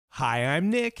Hi, I'm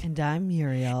Nick. And I'm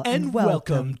Muriel. And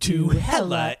welcome to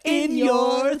Hella in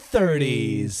Your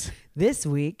 30s. This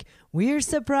week, we're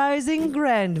surprising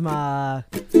Grandma.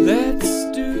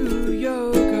 Let's do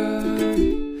yoga.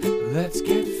 Let's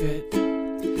get fit.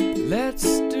 Let's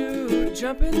do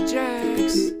jumping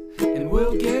jacks. And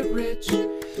we'll get rich.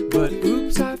 But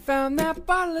oops, I found that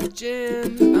bottle of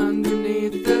gin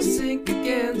underneath the sink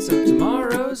again. So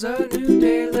tomorrow's a new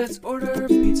day. Let's order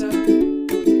pizza.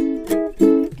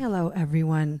 Hello,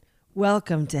 everyone.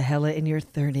 Welcome to Hella in Your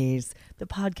 30s, the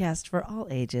podcast for all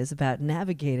ages about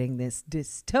navigating this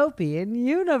dystopian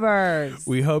universe.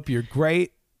 We hope you're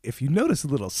great. If you notice a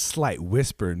little slight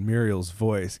whisper in Muriel's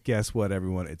voice, guess what,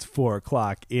 everyone? It's 4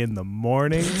 o'clock in the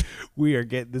morning. We are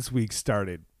getting this week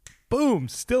started. Boom,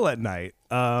 still at night.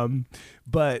 I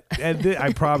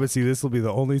promise you, this will be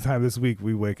the only time this week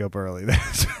we wake up early.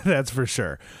 That's for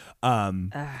sure.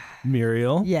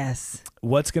 Muriel, Yes,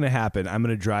 what's going to happen? I'm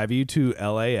going to drive you to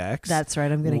LAX. that's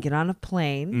right. I'm going to get on a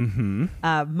plane.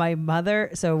 My mother,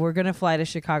 so we're going to fly to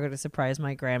Chicago to surprise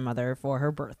my grandmother for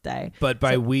her birthday. But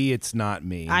by we, it's not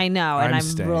me. I know, and I'm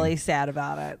staying. really sad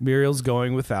about it. Muriel's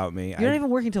going without me. You're not even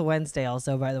working till Wednesday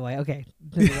also, by the way. Okay.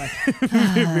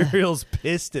 Muriel's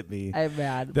pissed at me. I'm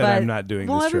mad. That I'm not doing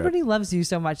well, this trip. everybody loves you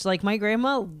so much. Like, my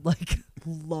grandma,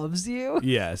 loves you.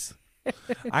 Yes.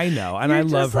 I know, and You're I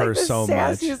love just, like, her the so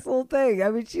much. sassiest little thing. I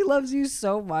mean, she loves you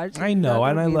so much. I know,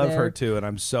 and I love her too, and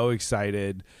I'm so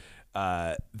excited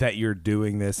that you're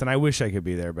doing this, and I wish I could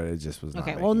be there, but it just was not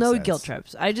Okay, making well, no sense. guilt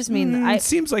trips. I just mean, It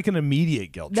seems like an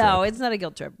immediate guilt trip. No, it's not a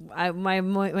guilt trip. My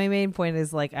main point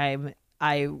is, like,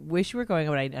 I wish you were going,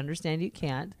 but I understand you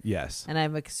can't. Yes. And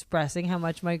I'm expressing how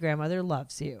much my grandmother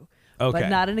loves you. Okay. But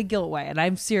not in a guilt way. And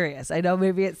I'm serious. I know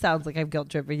maybe it sounds like I'm guilt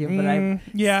tripping you, but I'm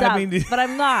but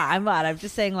I'm not. I'm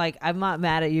just saying, like, I'm not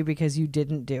mad at you because you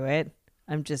didn't do it.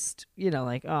 I'm just,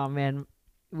 like, oh man,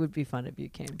 it would be fun if you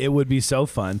came. It would be so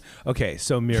fun. Okay,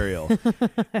 so Muriel,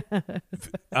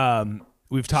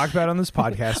 we've talked about it on this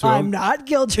podcast. I'm not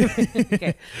guilt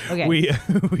tripping. Okay. We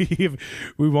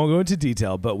won't go into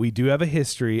detail, but we do have a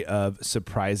history of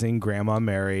surprising Grandma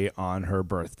Mary on her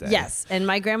birthday. Yes, and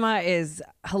my grandma is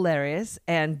hilarious,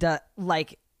 and how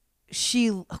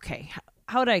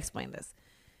would I explain this?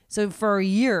 So for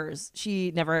years,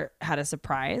 she never had a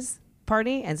surprise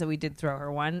party, and so we did throw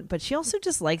her one, but she also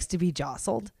just likes to be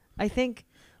jostled, I think.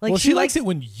 Like, well, she likes it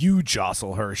when you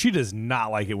jostle her. She does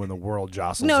not like it when the world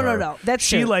jostles her. No. That's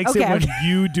she true. likes it when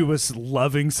you do a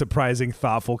loving, surprising,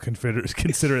 thoughtful,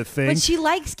 considerate thing. But she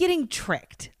likes getting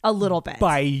tricked a little bit.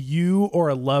 By you or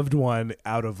a loved one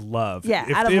out of love. Yeah,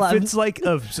 if, out of if love. it's like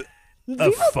a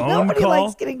phone Nobody call.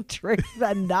 likes getting tricked,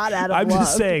 but not out of I'm love.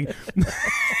 just saying.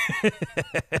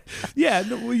 Yeah,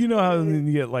 well, you know how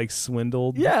you get like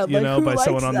swindled, Yeah, like, who by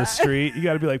someone likes on the that? street. You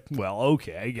got to be like, well,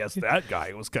 okay, I guess that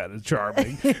guy was kind of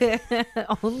charming.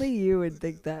 Only you would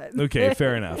think that. Okay,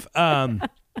 fair enough.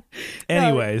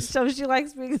 Anyways, No, so she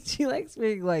likes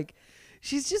being like,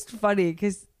 she's just funny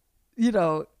because,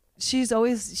 she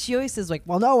always says, like,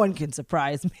 well, no one can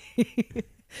surprise me.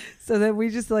 So then we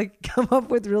just, like, come up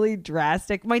with really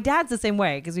drastic. My dad's the same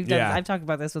way because I've talked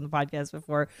about this on the podcast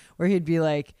before, where he'd be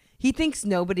like, he thinks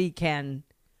nobody can,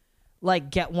 like,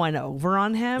 get one over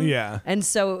on him. Yeah. And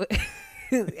so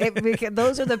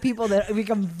those are the people that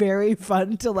become very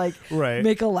fun to, like,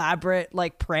 make elaborate,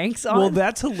 like, pranks on. Well,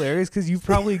 that's hilarious because you've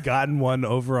probably gotten one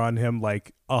over on him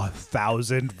like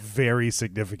 1,000 very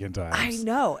significant times. I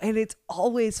know, and it's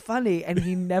always funny, and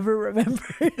he never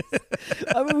remembers.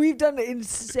 I mean, we've done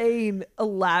insane,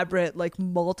 elaborate, like,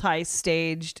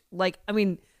 multi-staged,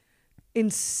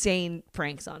 insane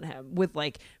pranks on him with,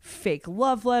 like, fake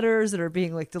love letters that are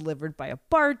being, like, delivered by a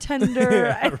bartender.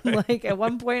 Yeah, and like, at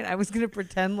one point I was gonna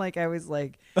pretend like I was,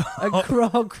 like, a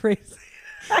crazy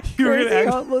You were gonna crazy act-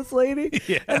 homeless lady.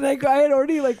 Yeah. And I had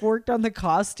already, like, worked on the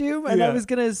costume, and I Yeah. was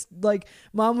gonna, like,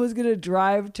 mom was gonna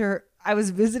drive to her. I was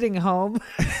visiting home.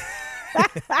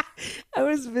 I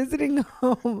was visiting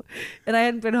home, and I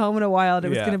hadn't been home in a while, and it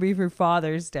was Yeah. gonna be for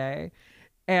Father's Day,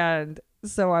 and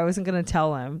so I wasn't gonna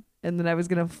tell him. And then I was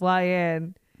going to fly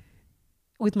in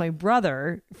with my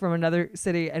brother from another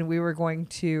city, and we were going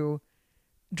to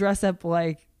dress up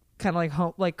like kind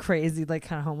of like crazy, like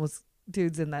kind of homeless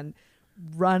dudes, and then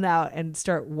run out and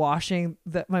start washing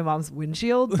my mom's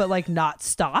windshield, but, like, not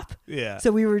stop. Yeah.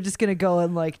 So we were just going to go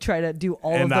and, like, try to do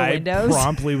all of And the I windows.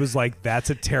 promptly was like, that's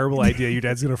a terrible idea. Your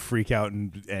dad's going to freak out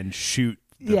and shoot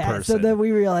the Yeah, person. so then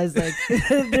we realized like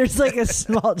there's like a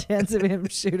small chance of him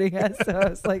shooting us. So I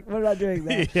was like, we're not doing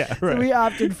that. Yeah, right. So we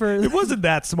opted for It wasn't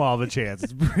that small of a chance.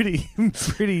 It's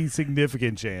pretty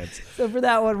significant chance. So for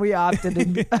that one, we opted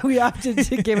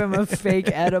to give him a fake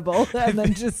edible and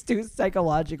then just do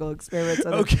psychological experiments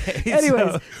on him. Okay.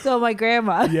 Anyways, so my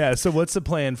grandma, Yeah. So what's the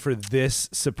plan for this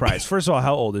surprise? First of all,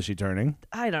 how old is she turning?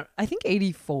 I think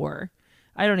 84.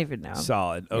 I don't even know.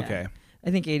 Solid. Yeah. Okay.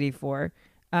 I think 84.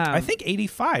 I think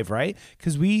 85, right?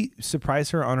 Because we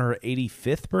surprised her on her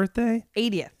 85th birthday.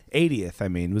 80th, 80th, I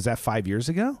mean. Was that 5 years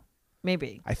ago?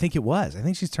 maybe. I think it was. I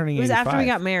think she's turning 85. It was after we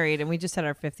got married and we just had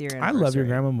our 5th year I anniversary. love your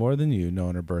grandma more than you,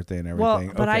 knowing her birthday and everything.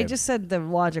 Well, but I Okay. just said the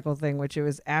logical thing, which it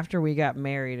was after we got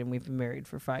married and we've been married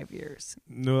for 5 years.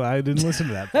 No, I didn't listen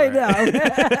to that I part. know.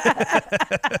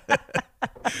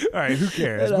 All right, who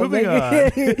cares? And I'm Moving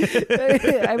like-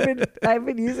 on. I've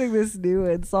been using this new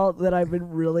insult that I've been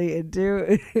really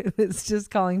into. It's just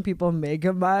calling people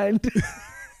Megamind.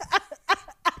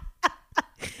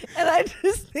 And I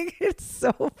just think it's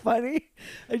so funny.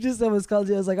 I just almost called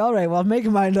you. I was like, all right, well,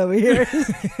 Megamind over here.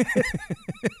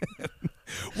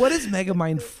 What is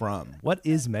Megamind from? What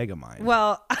is Megamind?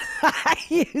 Well, I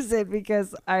use it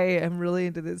because I am really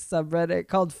into this subreddit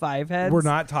called Five Heads. We're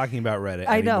not talking about Reddit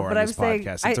I know, anymore but on I'm this saying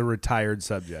podcast. It's a retired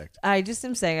subject. I just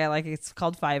am saying I like it. It's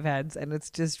called Five Heads, and it's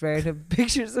just random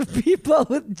pictures of people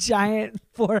with giant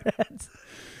foreheads.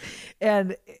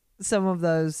 And some of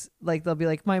those, like, they'll be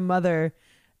like my mother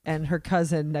and her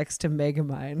cousin next to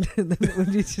Megamind, and then it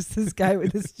would be just this guy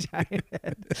with this giant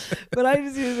head. But I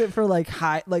just use it for like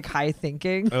high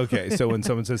thinking. Okay, so when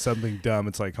someone says something dumb,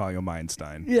 it's like calling them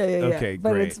Einstein. Yeah. Okay,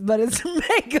 but great. It's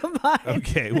Megamind.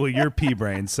 Okay, well, you're pea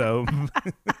brain, so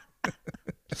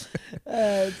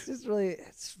It's really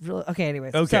okay.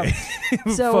 Anyways, okay.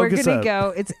 So we're Focus gonna up.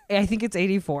 go. I think it's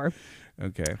 84.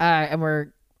 Okay.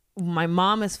 And my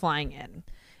mom is flying in.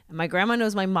 And my grandma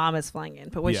knows my mom is flying in.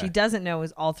 But what Yeah. she doesn't know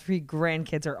is all 3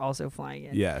 grandkids are also flying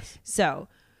in. Yes. So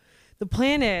the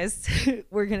plan is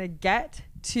we're going to get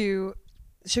to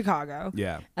Chicago.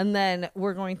 Yeah. And then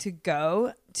we're going to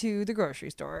go to the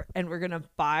grocery store and we're going to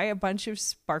buy a bunch of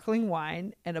sparkling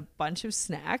wine and a bunch of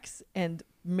snacks and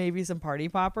maybe some party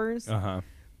poppers. Uh-huh.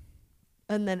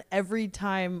 And then every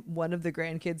time one of the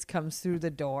grandkids comes through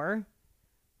the door,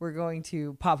 we're going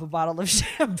to pop a bottle of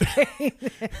champagne.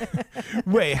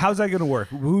 Wait, how's that going to work?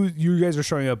 You guys are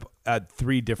showing up at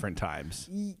 3 different times.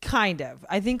 Kind of.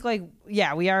 I think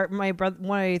we are.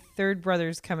 My third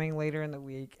brother's coming later in the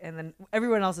week, and then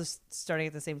everyone else is starting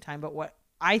at the same time. But what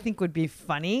I think would be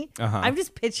funny, I'm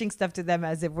just pitching stuff to them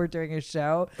as if we're doing a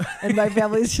show, and my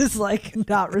family's just like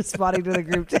not responding to the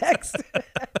group text.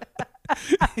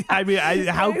 I mean,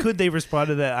 how could they respond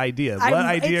to that idea? What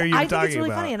idea are you I think talking it's really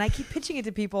about? funny, and I keep pitching it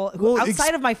to people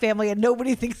outside of my family, and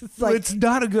nobody thinks it's Well, like. it's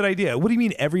not a good idea. What do you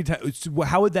mean every time?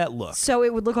 How would that look? So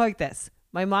it would look like this.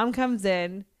 My mom comes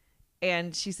in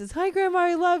and she says, "Hi, Grandma,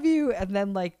 I love you." And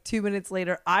then like 2 minutes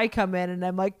later, I come in and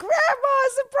I'm like, "Grandma,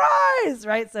 surprise!"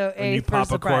 Right? So When you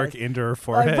pop a cork into her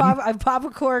forehead. I pop a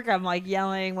cork. I'm like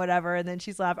yelling, whatever. And then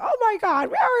she's laughing. "Oh my God,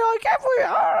 Mary, I can't believe it."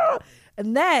 Ah.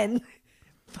 And then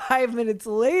 5 minutes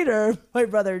later, my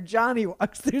brother Johnny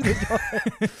walks through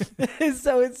the door.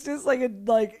 So it's just like a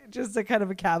kind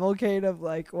of a cavalcade of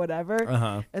like whatever.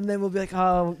 Uh-huh. And then we'll be like,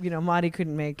 oh, Marty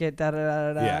couldn't make it, da da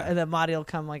da da. Yeah. And then Marty will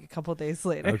come like a couple days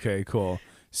later. Okay, cool.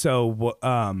 So,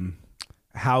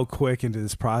 how quick into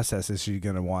this process is she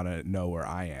gonna want to know where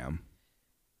I am?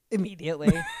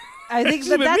 Immediately. I think She's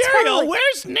that been, that's Muriel, probably,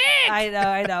 where's Nick?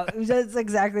 I know. That's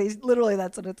exactly, literally,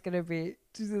 that's what it's gonna be.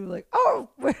 She's gonna be like, oh,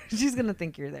 she's gonna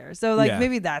think you're there. So like Yeah.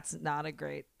 maybe that's not a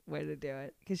great way to do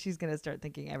it because she's gonna start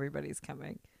thinking everybody's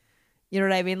coming. You know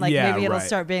what I mean? Like Yeah, maybe it'll right.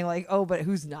 start being like, oh, but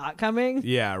who's not coming?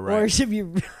 Yeah, Or right. should be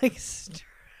like.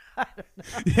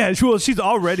 Yeah, well, she's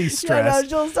already Yeah, stressed. no,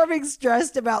 she'll start being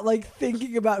stressed about like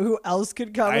thinking about who else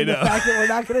could come I and the know. fact that we're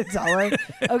not going to tell her.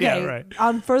 Okay, right.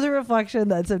 on further reflection,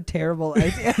 that's a terrible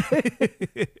idea.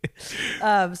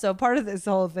 So part of this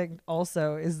whole thing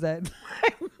also is that my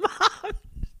mom.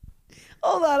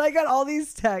 Hold on, I got all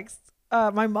these texts.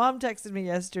 My mom texted me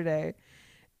yesterday,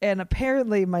 and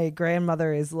apparently my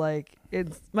grandmother is like,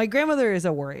 my grandmother is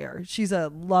a warrior. She's a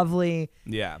lovely,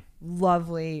 Yeah.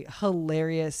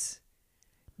 hilarious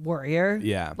warrior.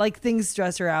 Yeah. Like things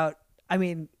stress her out. I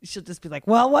mean, she'll just be like,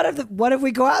 well, what if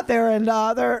we go out there and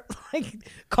they're like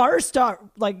cars start,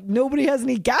 like nobody has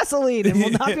any gasoline and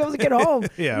we'll not be able to get home.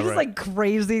 Yeah, Just right. like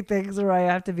crazy things where I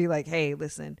have to be like, hey,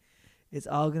 listen, it's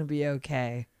all going to be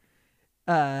okay.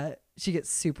 She gets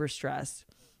super stressed.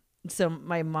 So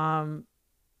my mom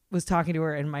was talking to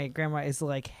her, and my grandma is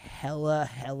like hella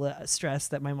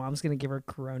stressed that my mom's gonna give her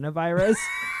coronavirus.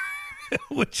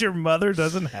 Which your mother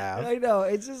doesn't have. I know.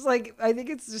 It's just like, I think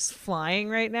it's just flying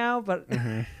right now, but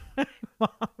my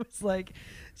mom is like,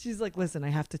 she's like, listen, I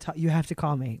have to talk. You have to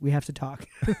call me. We have to talk.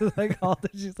 Like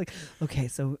she's like, okay,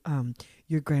 so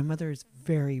your grandmother is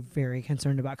very, very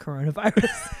concerned about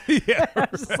coronavirus. Yeah, I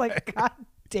was just like, God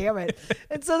damn it.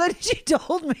 And so then she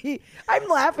told me, I'm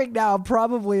laughing now.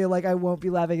 Probably like I won't be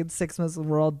laughing in 6 months when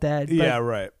we're all dead. But, yeah,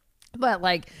 right. But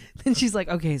like, then she's like,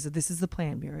 okay, so this is the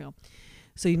plan, Muriel.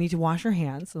 So you need to wash your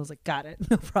hands. So I was like, got it.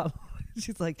 No problem.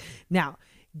 She's like, now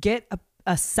get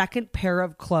a second pair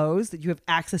of clothes that you have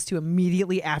access to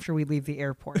immediately after we leave the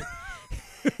airport.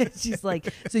 She's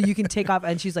like, so you can take off.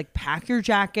 And she's like, pack your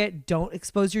jacket. Don't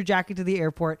expose your jacket to the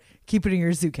airport. Keep it in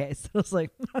your suitcase. I was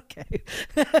like, okay.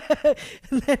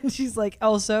 And then she's like,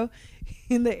 also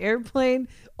in the airplane,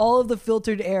 all of the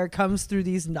filtered air comes through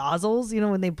these nozzles, you know,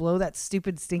 when they blow that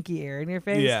stupid stinky air in your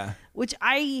face. Yeah. Which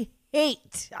I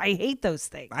hate those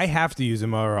things. I have to use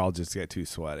them or I'll just get too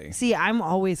sweaty. See, I'm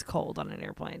always cold on an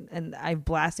airplane, and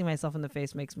blasting myself in the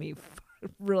face makes me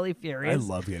really I furious.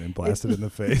 love getting blasted in the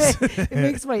face. It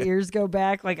makes my ears go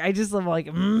back. Like I just am like,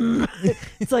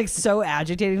 it's like so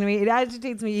agitating to me. It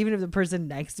agitates me even if the person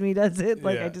next to me does it.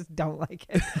 Like Yeah. I just don't like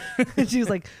it. And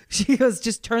she goes,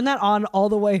 just turn that on all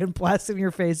the way and blast it in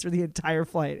your face for the entire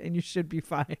flight, and you should be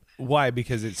fine. Why?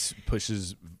 Because it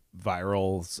pushes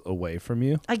virals away from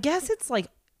you? I guess it's like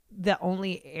the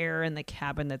only air in the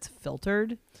cabin that's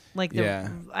filtered. Like,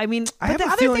 I mean, I but have the a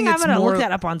other feeling thing I'm it's going to more- look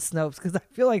that up on Snopes because I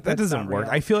feel like That that's doesn't not work.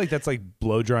 real. I feel like that's like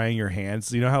blow drying your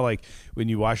hands. You know how like when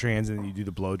you wash your hands and you do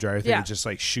the blow dryer thing, Yeah. it just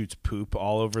like shoots poop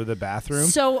all over the bathroom.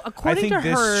 So I according think to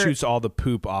this her, shoots all the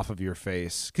poop off of your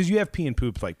face because you have pee and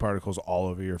poop like particles all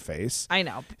over your face. I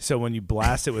know. So when you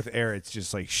blast it with air, it's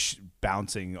just like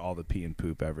bouncing all the pee and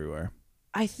poop everywhere.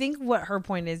 I think what her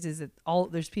point is that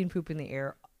there's pee and poop in the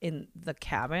air in the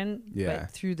cabin, Yeah.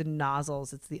 but through the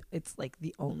nozzles, it's like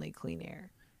the only clean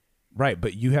air. Right,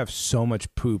 but you have so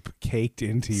much poop caked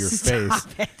into your face.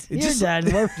 Stop it. It You're just- done.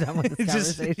 We're done with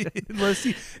this It just-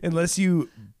 conversation. unless you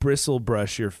bristle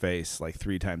brush your face like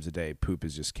 3 times a day, poop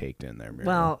is just caked in there. Muriel.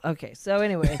 Well, okay. So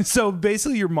anyway, So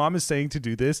basically, your mom is saying to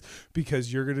do this because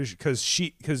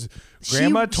because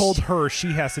grandma told her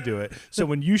she has to do it. So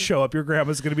when you show up, your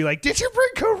grandma's gonna be like, "Did you bring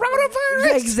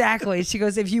coronavirus?" exactly. She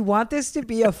goes, if you want this to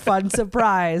be a fun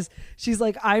surprise, she's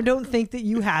like, I don't think that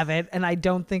you have it, and I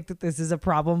don't think that this is a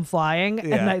problem flying,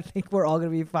 Yeah. and I think we're all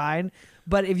gonna be fine.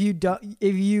 But if you don't,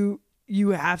 you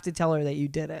have to tell her that you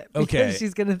did it, because Okay.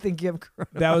 she's gonna think you have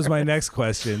coronavirus. That was my next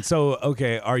question. So,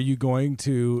 okay, are you going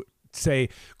to say,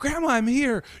 "Grandma, I'm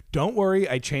here. Don't worry,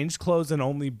 I changed clothes and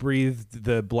only breathed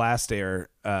the blast air,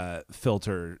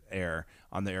 filter air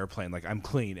on the airplane. Like I'm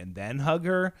clean," and then hug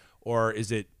her, or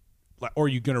is it, or are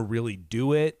you gonna really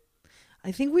do it?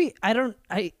 I think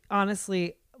I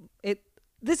honestly,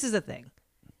 this is a thing.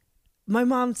 My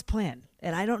mom's plan,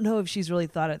 and I don't know if she's really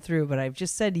thought it through, but I've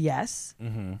just said yes,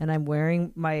 and I'm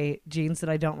wearing my jeans that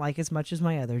I don't like as much as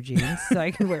my other jeans, so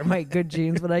I can wear my good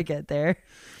jeans when I get there.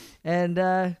 And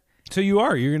So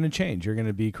you're going to change. You're going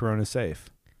to be corona safe.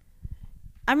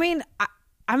 I mean,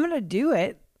 I'm going to do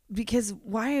it because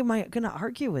why am I going to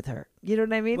argue with her? You know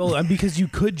what I mean? Well, because you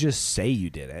could just say you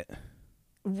did it.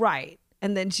 Right.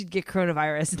 And then she'd get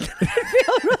coronavirus and then I'd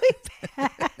feel really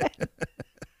bad.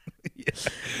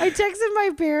 I texted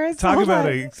my parents. Talk hold about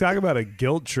on. a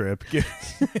guilt trip.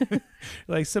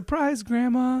 Like, surprise,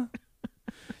 Grandma.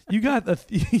 You got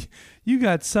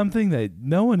something that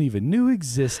no one even knew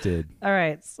existed. All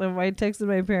right. So I texted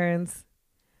my parents.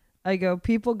 I go,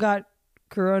 people got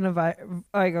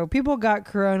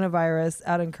coronavirus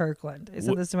out in Kirkland. I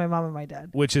said this to my mom and my dad.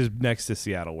 Which is next to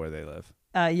Seattle where they live.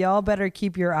 Y'all better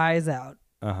keep your eyes out.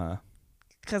 Uh-huh.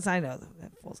 Because I know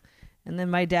that fools. And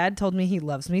then my dad told me he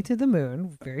loves me to the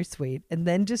moon. Very sweet. And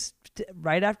then just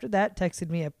right after that, texted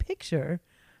me a picture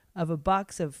of a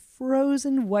box of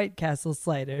frozen White Castle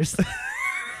sliders.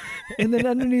 And then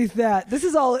underneath that, this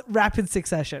is all rapid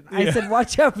succession. I said,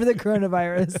 watch out for the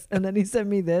coronavirus. And then he sent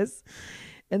me this.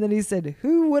 And then he said,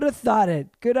 who would have thought it?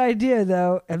 Good idea,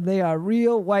 though. And they are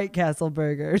real White Castle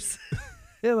burgers.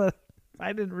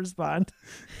 I didn't respond.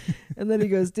 And then he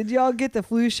goes, did y'all get the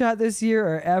flu shot this year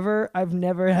or ever? I've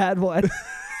never had one.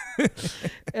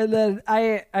 And then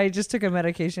I just took a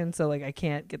medication, so like I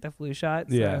can't get the flu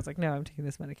shot. So I was like, no, I'm taking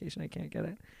this medication. I can't get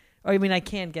it. Or I mean, I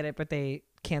can get it, but they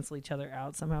cancel each other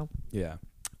out somehow. Yeah.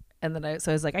 And then I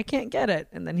was like, I can't get it.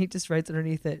 And then he just writes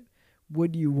underneath it,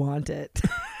 would you want it?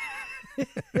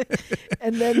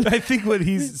 And then I think what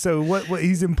he's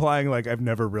implying, like, I've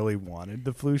never really wanted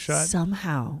the flu shot.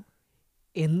 somehow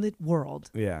in the world.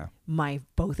 Yeah.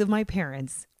 Both of my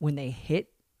parents, when they hit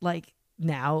like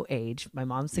now age, my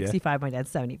mom's 65, my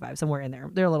dad's 75, somewhere in there.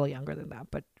 They're a little younger than that,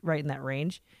 but right in that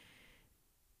range.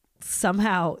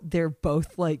 Somehow they're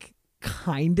both like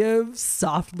kind of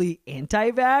softly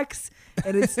anti-vax,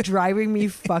 and it's driving me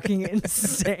fucking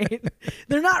insane.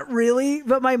 They're not really,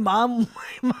 but my mom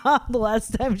the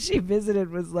last time she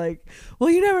visited was like, well,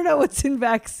 you never know what's in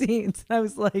vaccines. And I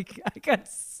was like, I got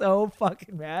so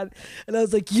fucking mad, and I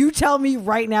was like, you tell me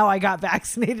right now I got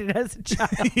vaccinated as a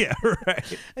child. Yeah,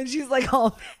 right. And she's like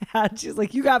all mad. She's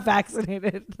like, you got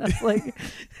vaccinated. And I was like,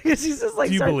 she's just like,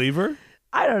 do you believe her?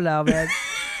 I don't know, man.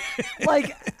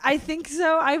 Like, I think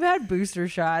so. I've had booster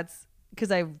shots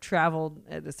because I've traveled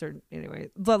at a certain anyway.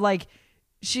 But like,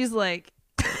 she's like,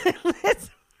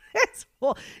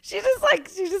 well, she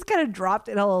just kind of dropped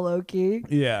it hella low key.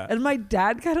 Yeah. And my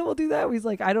dad kind of will do that. He's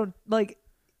like, I don't like.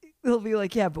 He'll be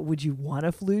like, yeah, but would you want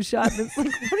a flu shot? And it's like,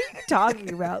 what are you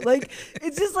talking about? Like,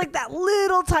 it's just like that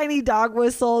little tiny dog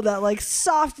whistle, that like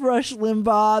soft Rush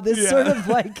Limbaugh, this sort of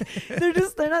like, they're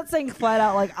not saying flat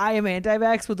out like, I am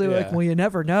anti-vax, but they're like, well, you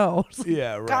never know. Like,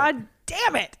 yeah, right. God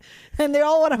damn it. And they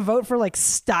all want to vote for like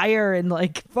Steyer and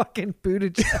like fucking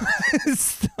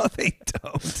Buttigieg. No, they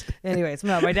don't. Anyways,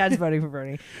 no, my dad's voting for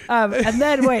Bernie. And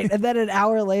then an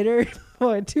hour later,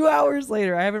 2 hours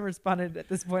later, I haven't responded at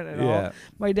this point at all.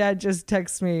 My dad just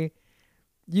texts me,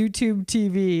 YouTube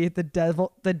TV,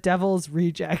 the Devil's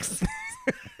Rejects.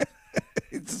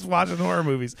 Just watching horror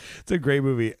movies. It's a great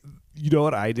movie. You know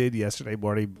what I did yesterday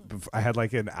morning? I had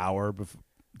like an hour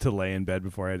to lay in bed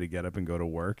before I had to get up and go to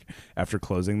work after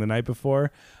closing the night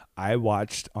before. I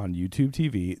watched on YouTube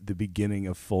TV the beginning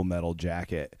of Full Metal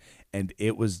Jacket, and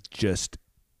it was just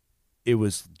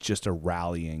a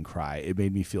rallying cry. It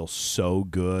made me feel so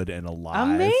good and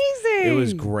alive. Amazing. It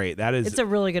was great. It's a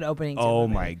really good opening. Oh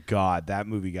my God. That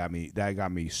movie got me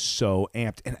so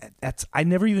amped. And I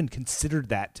never even considered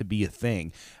that to be a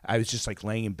thing. I was just like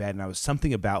laying in bed, and I was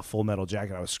something about Full Metal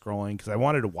Jacket. I was scrolling because I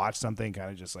wanted to watch something,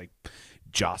 kind of just like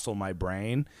jostle my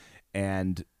brain.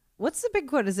 And what's the big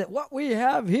quote? Is it what we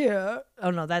have here? Oh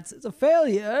no, it's a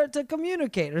failure to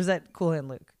communicate. Or is that Cool Hand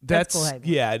Luke? That's Cool Hand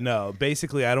Luke. Yeah, no.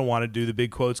 Basically, I don't want to do the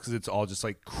big quotes because it's all just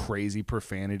like crazy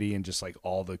profanity and just like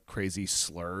all the crazy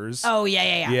slurs. Oh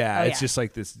yeah. Yeah, it's just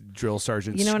like this drill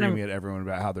sergeant screaming at everyone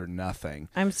about how they're nothing.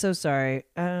 I'm so sorry.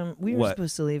 We were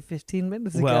supposed to leave 15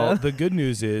 minutes ago. Well, the good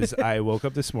news is I woke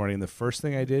up this morning. The first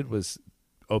thing I did was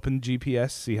open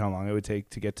GPS, see how long it would take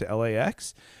to get to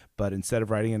LAX. But instead of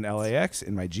writing in LAX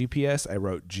in my GPS, I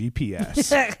wrote GPS.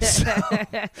 So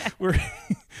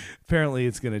apparently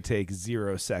it's going to take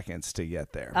 0 seconds to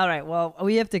get there. All right. Well,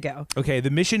 we have to go. Okay. The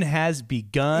mission has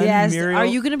begun. Yes. Muriel. Are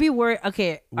you going to be worried?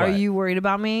 Okay. What? Are you worried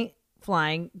about me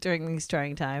flying during these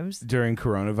trying times? During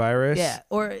coronavirus? Yeah.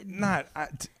 Or not.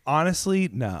 Honestly,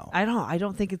 no. I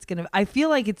don't think it's gonna. I feel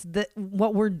like it's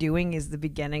what we're doing is the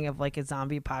beginning of like a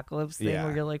zombie apocalypse thing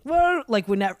where you're like, whoa, like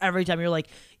every time you're like,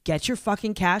 get your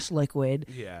fucking cash liquid,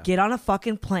 get on a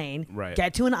fucking plane,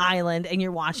 get to an island, and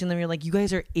you're watching them. You're like, you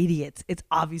guys are idiots. It's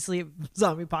obviously a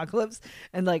zombie apocalypse,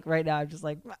 and like right now, I'm just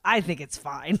like, I think it's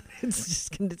fine.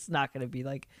 It's not gonna be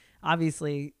like.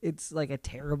 Obviously, it's like a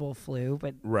terrible flu,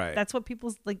 but that's what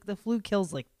people's like. The flu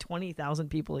kills like 20,000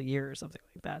 people a year or something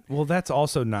like that. Well, that's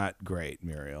also not great,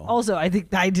 Muriel. Also, I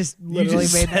think I just literally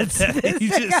made that. You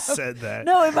just said that.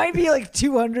 No, it might be like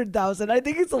 200,000. I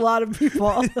think it's a lot of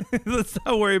people. Let's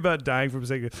not worry about dying from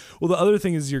sickness. Well, the other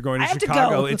thing is you're going to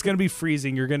Chicago. It's going to be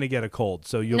freezing. You're going to get a cold,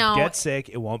 so you'll get sick.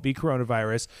 It won't be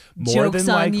coronavirus. More Joke's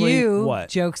than likely, on you. What?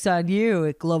 Joke's on you.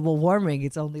 At global warming,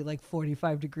 it's only like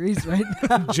 45 degrees right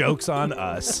now. Joke's on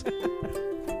us.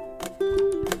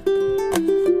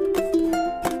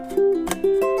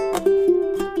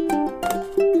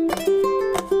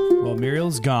 Well,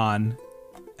 Muriel's gone,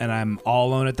 and I'm all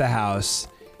alone at the house.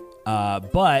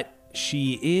 But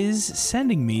she is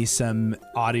sending me some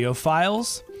audio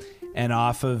files, and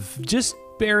off of just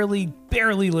barely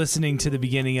listening to the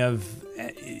beginning of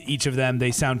each of them,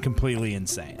 they sound completely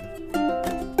insane.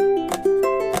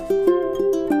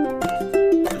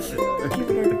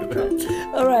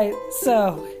 All right,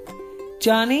 so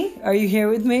Johnny, are you here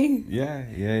with me? Yeah.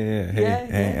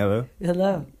 Hey,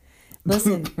 Hello.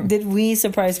 Listen, did we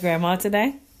surprise Grandma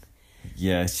today?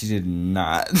 Yeah, she did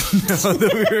not know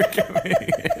that we were coming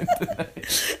in tonight.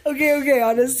 Okay.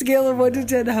 On a scale of 1 to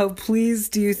 10, how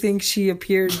pleased do you think she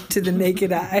appeared to the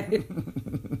naked eye?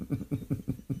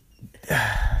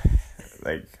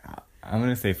 Like, I'm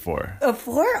going to say 4. A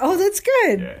 4? Oh, that's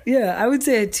good. Yeah, I would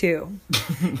say a 2.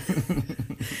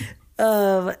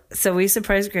 So we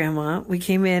surprised Grandma. We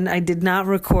came in. I did not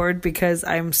record because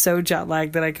I'm so jet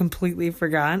lagged that I completely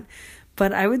forgot.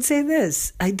 But I would say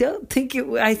this: I think it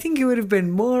would have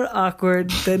been more awkward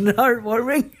than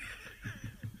heartwarming.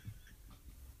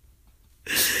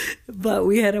 But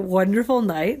we had a wonderful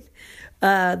night.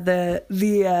 The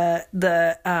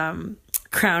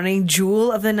crowning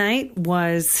jewel of the night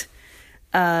was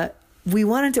we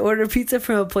wanted to order pizza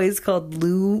from a place called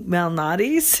Lou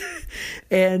Malnati's,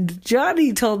 and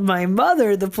Johnny told my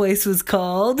mother the place was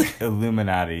called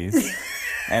Illuminati's.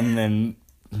 And then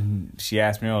she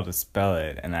asked me all to spell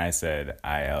it, and I said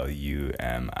ILUMINATIS.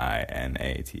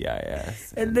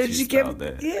 And then she spelled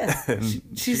kept, it. yeah,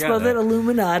 she got spelled it that.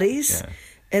 Illuminati's. Yeah.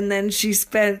 And then she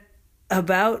spent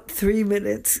about 3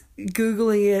 minutes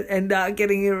Googling it and not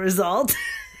getting a result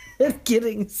and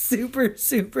getting super,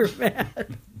 super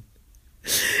mad.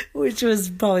 Which was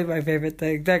probably my favorite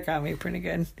thing. That got me pretty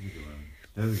good.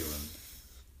 That was a good one.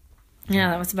 Yeah,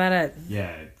 that was about it.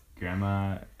 Yeah,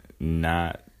 Grandma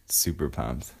not super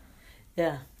pumped.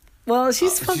 Yeah. Well,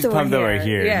 she's pumped over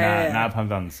here. Yeah, not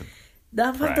pumped on the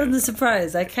not pumped on the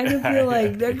surprise. I kind of feel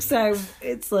like next time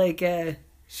it's like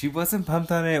She wasn't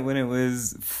pumped on it when it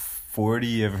was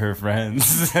 40 of her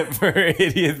friends for her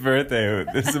 80th birthday.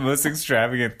 This is the most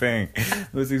extravagant thing. The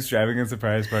most extravagant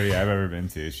surprise party I've ever been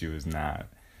to. She was not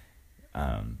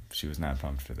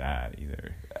pumped for that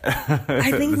either.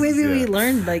 I think maybe we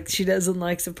learned like she doesn't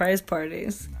like surprise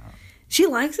parties. No. She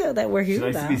likes it that we're here. She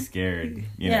likes to be scared,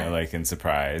 you know, like and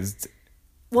surprised.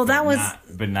 Well, that was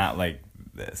but not like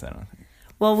this, I don't think.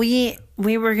 well, we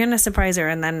were gonna surprise her,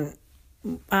 and then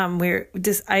I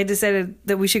decided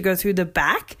that we should go through the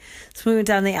back, so we went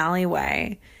down the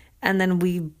alleyway, and then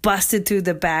we busted through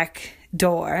the back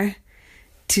door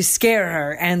to scare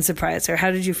her and surprise her.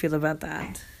 How did you feel about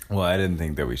that? Well, I didn't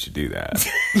think that we should do that.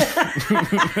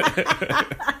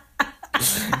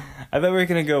 I thought we were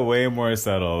going to go way more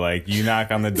subtle. Like, you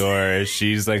knock on the door.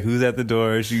 She's like, who's at the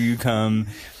door? You come.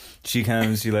 She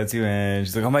comes. She lets you in.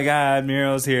 She's like, oh, my God,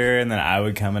 Muriel's here. And then I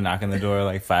would come and knock on the door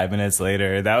like 5 minutes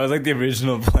later. That was like the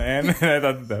original plan. And I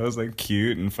thought that was like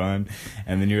cute and fun.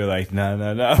 And then you were like, no.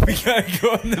 We got to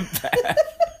go in the back.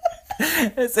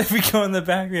 I said, if we go in the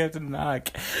back, we have to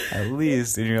knock at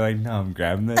least. And you're like, no, I'm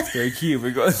grabbing that spare key.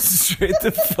 We're going straight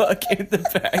the fuck in the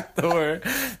back door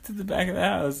to the back of the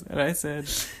house. And I said...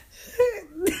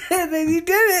 And then you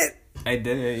did it. I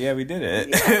did it. Yeah, we did it.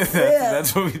 Yeah.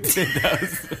 That's what we did. That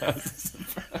was a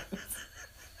surprise.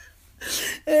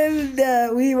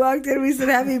 And we walked in, we said,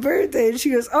 happy birthday. And she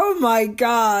goes, oh my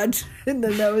God. And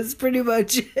then that was pretty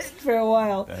much it for a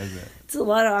while. That was it. It's a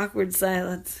lot of awkward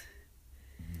silence.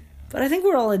 But I think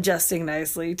we're all adjusting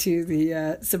nicely to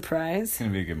the surprise. It's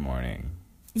going to be a good morning.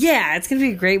 Yeah, it's going to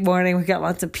be a great morning. We got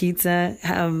lots of pizza.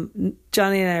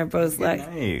 Johnny and I are both Good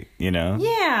night, you know?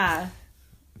 yeah.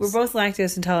 We're both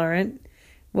lactose intolerant.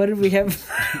 What did we have?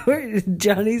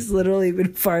 Johnny's literally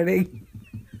been farting.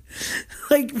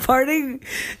 Like farting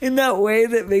in that way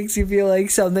that makes you feel like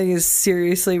something is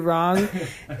seriously wrong.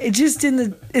 It just in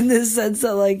the sense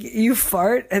that like you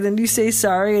fart and then you say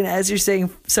sorry, and as you're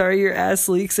saying sorry, your ass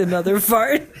leaks another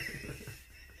fart.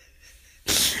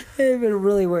 I've been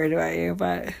really worried about you,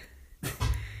 but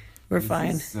we're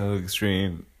fine. This is so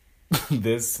extreme.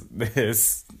 This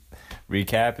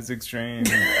recap is extreme.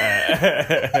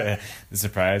 The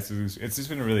surprise is, it's just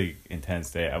been a really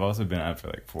intense day. I've also been up for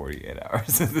like 48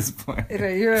 hours at this point.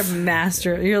 You're a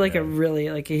master. You're like a really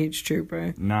like a huge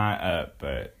trooper. Not up,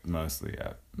 but mostly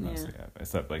up. Up. I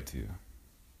slept like 2.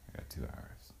 I got 2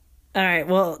 hours. All right.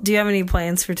 Well, do you have any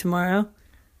plans for tomorrow?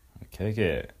 Kick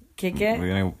it. Kick it? We're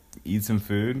gonna eat some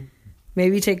food.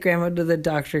 Maybe take grandma to the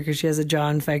doctor because she has a jaw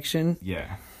infection.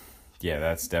 Yeah,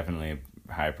 that's definitely a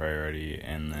high priority.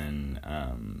 And then,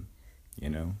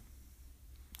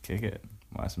 kick it.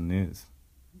 Watch some news.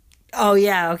 Oh,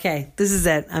 yeah. Okay. This is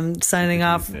it. I'm signing Super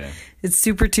off. Tuesday. It's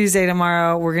Super Tuesday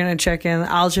tomorrow. We're going to check in.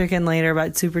 I'll check in later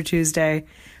about Super Tuesday.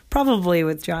 Probably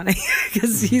with Johnny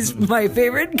because he's my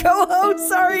favorite co-host.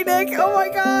 Sorry, Nick. Oh, my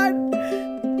God.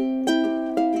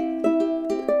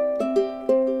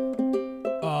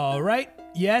 All right.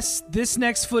 Yes, this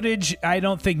next footage I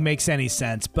don't think makes any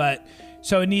sense, but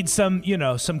so it needs some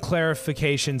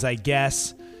clarifications, I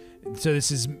guess. So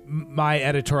this is my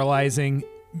editorializing.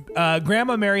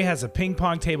 Grandma Mary has a ping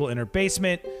pong table in her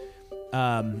basement.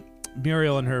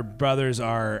 Muriel and her brothers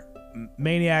are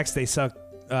maniacs. They suck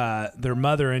their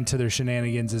mother into their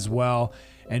shenanigans as well.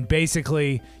 And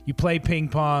basically, you play ping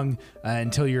pong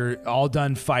until you're all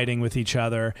done fighting with each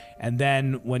other. And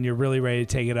then when you're really ready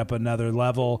to take it up another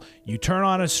level, you turn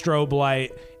on a strobe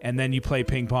light, and then you play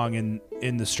ping pong in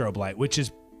the strobe light, which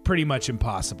is pretty much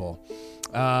impossible.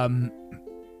 On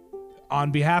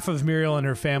behalf of Muriel and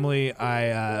her family, I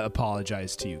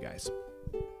apologize to you guys.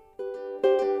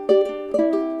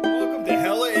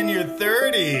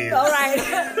 30s. All right.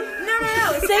 No.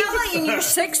 It's Ella in your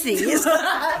 60s.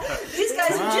 These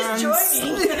guys are just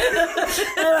joining.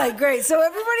 All right, great. So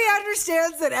everybody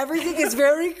understands that everything is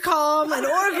very calm and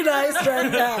organized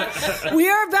right now. We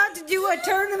are about to do a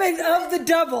tournament of the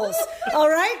doubles. All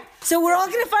right? So we're all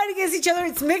going to fight against each other.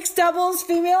 It's mixed doubles,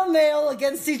 female and male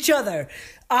against each other.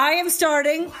 I am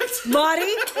starting. Marty,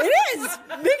 it is.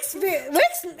 It's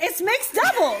mixed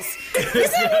doubles.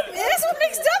 That's what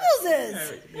mixed doubles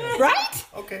is. Right?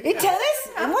 Okay. In tennis?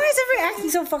 And why is everybody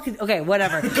acting so fucking... Okay,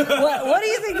 whatever. What do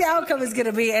you think the outcome is going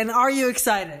to be, and are you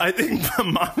excited? I think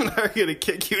Mom and I are going to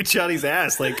kick you Johnny's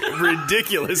ass, like,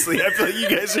 ridiculously. I feel like you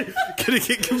guys are going to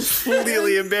get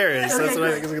completely embarrassed. That's what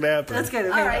I think is going to happen. That's good.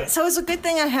 Okay. All right, so it's a good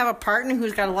thing I have a partner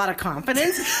who's got a lot of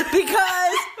confidence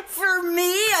because for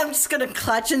me, I'm just going to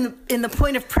clutch in the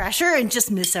point of pressure and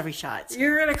just miss every shot.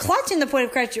 You're going to clutch in the point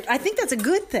of pressure. I think that's a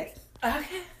good thing.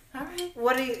 Okay, all right.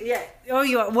 What do you... Yeah.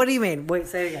 Oh, what do you mean? Wait,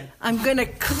 say it again. I'm going to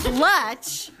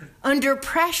clutch under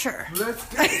pressure.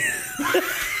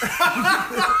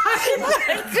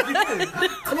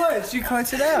 Clutch. You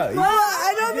clutch it out. Well,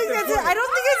 I don't think that's it. I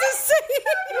don't think it's the same.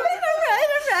 All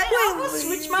right. I'll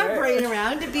switch my brain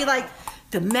around to be like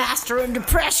the master under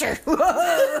pressure.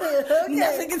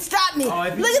 Nothing can stop me. Look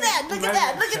at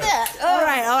that. All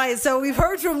right. So we've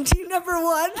heard from team number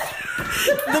 1,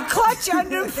 the clutch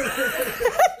under pressure.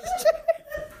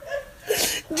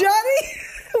 Johnny,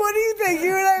 what do you think?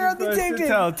 You and I are on the same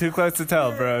team. Too close to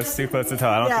tell, bro. It's too close to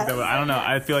tell. I don't know.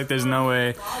 I feel like there's no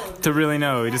way to really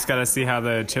know. We just gotta see how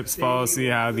the chips fall, see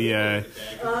how the,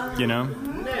 you know.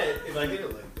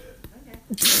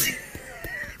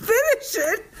 Finish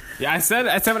it. Yeah, I said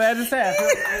what I had to say.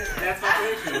 That's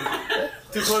my prediction.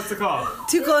 Too close to call.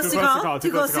 Too close to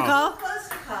call?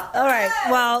 All right.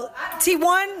 Well,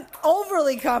 T1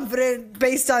 overly confident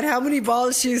based on how many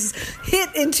balls she's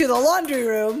hit into the laundry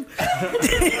room.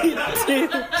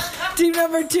 Team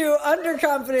number 2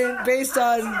 underconfident based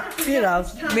on,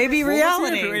 maybe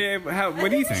reality.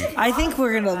 What do you think? I think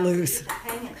we're going to lose.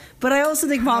 But I also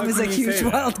think Mom is a huge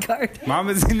wild card. Mom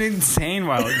is an insane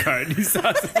wild card. You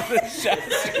saw some of the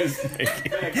shots she was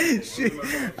making.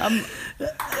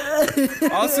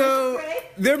 Also,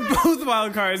 they're both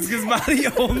wild cards because Marty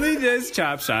only does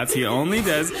chop shots. He only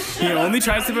tries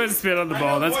to put a spin on the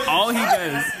ball. That's all he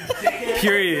does.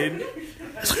 Period.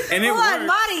 And Hold on,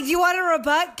 Marty, do you want to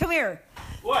rebut? Come here.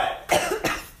 What?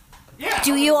 Yeah.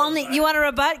 Do you want to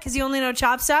rebut because you only know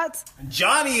chop shots?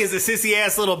 Johnny is a sissy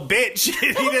ass little bitch.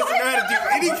 He doesn't know how to do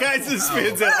any kinds of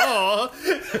spins at all.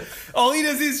 All he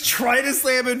does is try to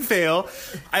slam and fail.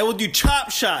 I will do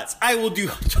chop shots. I will do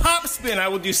top spin. I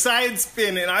will do side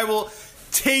spin, and I will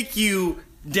take you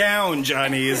down,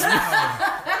 Johnny.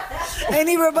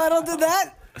 Any rebuttal to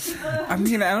that? I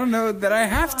mean, I don't know that I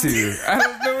have to. I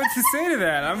don't know what to say to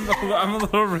that. I'm a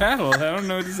little rattled. I don't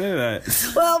know what to say to that.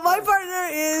 Well, my partner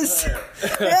is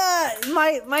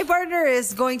my partner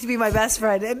is going to be my best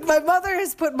friend, and my mother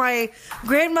has put my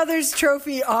grandmother's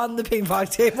trophy on the ping pong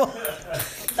table.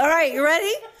 All right, you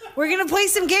ready? We're gonna play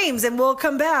some games, and we'll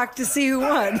come back to see who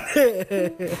won.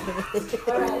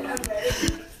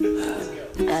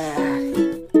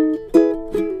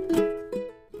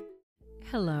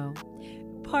 Hello.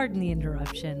 Pardon the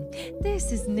interruption.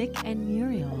 This is Nick and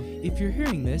Muriel. If you're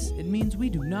hearing this, it means we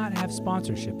do not have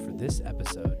sponsorship for this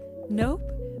episode. Nope,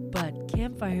 but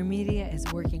Campfire Media is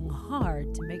working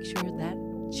hard to make sure that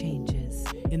changes.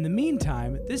 In the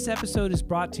meantime, this episode is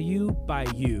brought to you by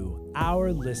you,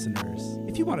 our listeners.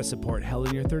 If you want to support Hell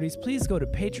in Your 30s, please go to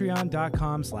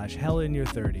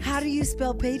patreon.com/hellinyour30s. How do you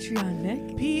spell Patreon,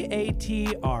 Nick?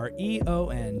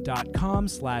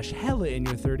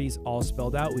 patreon.com/HellaInYour30s, all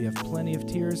spelled out. We have plenty of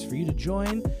tiers for you to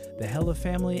join the Hella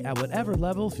family at whatever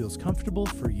level feels comfortable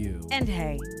for you. And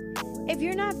hey, if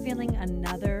you're not feeling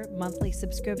another monthly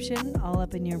subscription all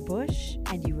up in your bush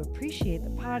and you appreciate the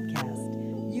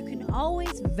podcast, you can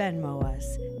always Venmo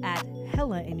us at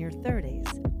Hella in Your 30s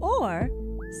or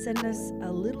send us a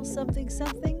little something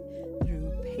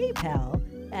through PayPal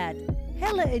at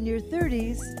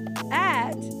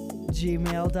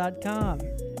hellainyour30s@gmail.com.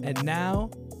 And now,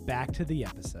 back to the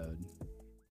episode.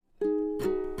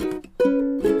 Dude,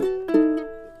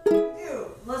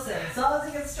 listen, as long as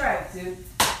he gets striped, dude.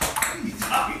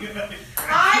 Johnny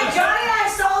and I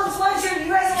stole the sweatshirt.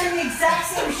 You guys are wearing the exact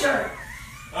same shirt.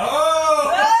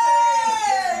 Oh!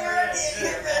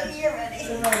 You're ready,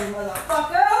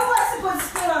 motherfucker. Who wants to put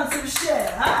spin on some shit,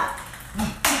 huh?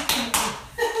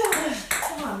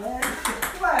 Come on, man.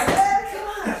 Come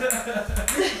on.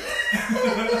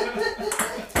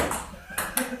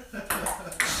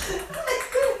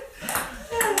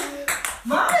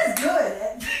 Mom is good.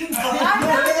 I'm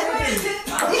not good.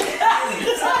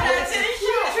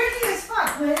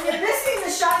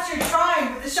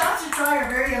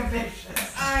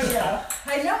 I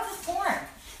know the form.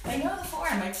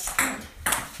 I just I'm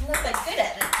not that good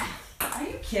at it. Are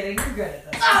you kidding? You're good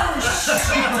at this. Oh, shit!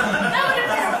 That would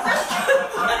have been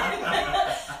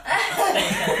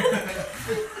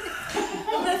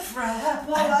I'm gonna throw up.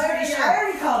 Well, I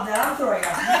already called that. I'm throwing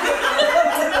up.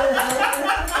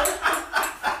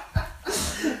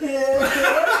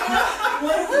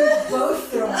 What if we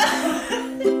both throw up?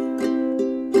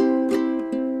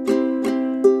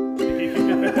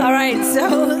 All right,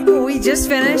 so we just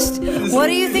finished. What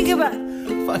do you think about?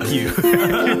 Fuck you.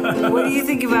 What do you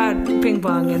think about ping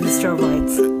pong and the strobe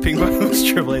lights? Ping pong with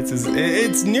strobe lights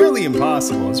it's nearly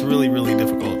impossible. It's really, really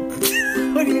difficult.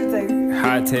 What do you think?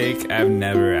 Hot take, I've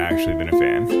never actually been a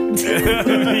fan.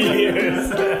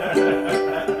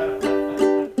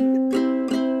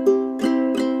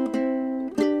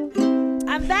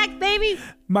 I'm back, baby.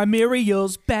 My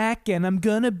Muriel's back and I'm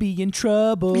gonna be in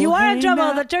trouble. You are in Hey, trouble.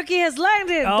 now. The turkey has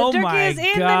landed. Oh the turkey my is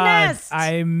in God. the nest.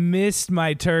 I missed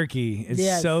my turkey. It's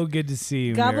Yes. so good to see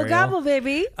you, Gobble, Muriel. gobble,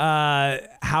 baby.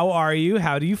 How are you?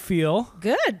 How do you feel?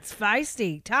 Good.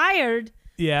 Feisty. Tired.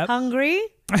 Yeah. Hungry.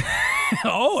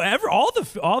 All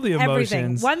the emotions.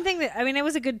 Everything. One thing that, it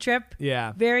was a good trip.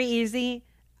 Yeah. Very easy.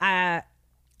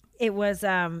 It was,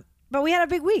 but we had a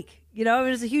big week. It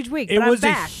was a huge week. It but was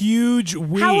I'm a back. huge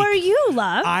week. How are you,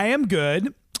 love? I am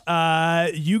good.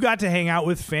 You got to hang out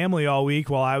with family all week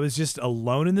while I was just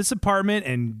alone in this apartment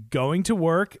and going to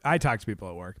work. I talked to people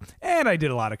at work, and I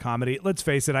did a lot of comedy. Let's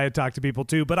face it, I had talked to people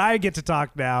too, but I get to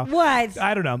talk now. What?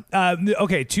 I don't know.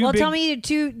 Okay, Well, tell me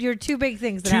your two big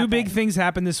things that Two happened. big things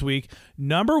happened this week.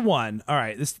 Number one, all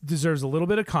right, this deserves a little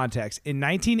bit of context. In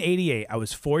 1988, I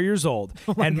was 4 years old,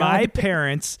 and my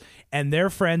parents and their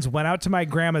friends went out to my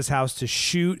grandma's house to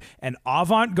shoot an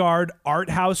avant-garde art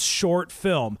house short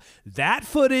film. That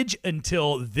footage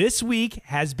until this week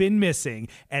has been missing,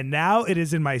 and now it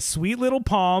is in my sweet little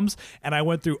palms, and I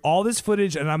went through all this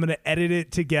footage, and I'm going to edit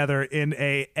it together in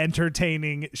a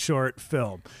entertaining short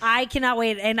film. I cannot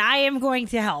wait, and I am going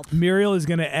to help. Muriel is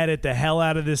going to edit the hell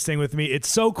out of this thing with me. It's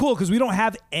so cool because we don't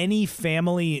have any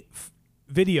family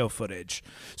video footage.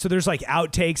 So there's like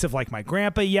outtakes of like my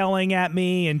grandpa yelling at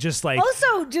me and just like...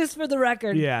 Also, just for the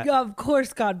record, Yeah. of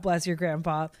course, God bless your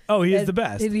grandpa. Oh, he is And- the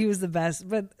best. and he was the best.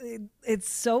 But it's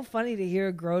so funny to hear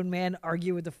a grown man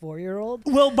argue with a 4-year-old.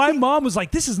 Well, my mom was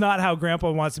like, this is not how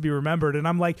grandpa wants to be remembered. And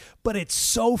I'm like, but it's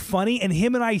so funny. And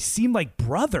him and I seem like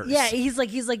brothers. Yeah, he's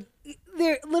like,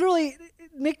 they're literally...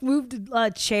 Nick moved a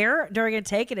chair during a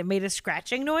take and it made a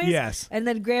scratching noise. Yes. And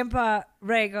then Grandpa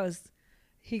Ray goes,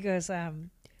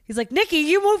 he's like, Nikki,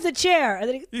 you moved the chair. And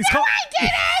then he goes, He's no, called- I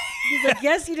didn't. He's like,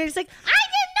 yes, you did. He's like,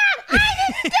 I did not.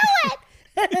 I didn't do it.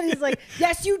 And he's like,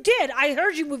 yes, you did. I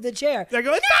heard you move the chair. I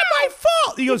go, it's not my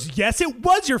fault. He goes, yes, it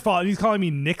was your fault. And he's calling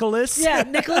me Nicholas. Yeah,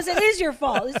 Nicholas, it is your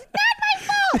fault. He's like,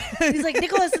 not my fault. He's like,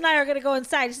 Nicholas and I are going to go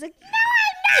inside. He's like, no,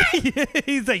 I'm not.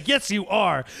 He's like, yes, you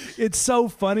are. It's so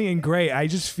funny and great. I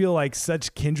just feel like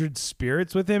such kindred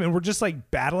spirits with him, and we're just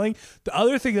like battling. The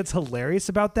other thing that's hilarious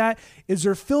about that is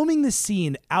they're filming the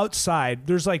scene outside.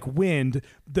 There's like wind.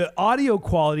 The audio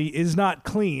quality is not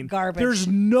clean. Garbage. There's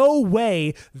no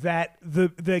way that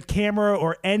the camera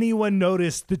or anyone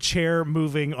noticed the chair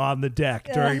moving on the deck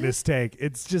during this take.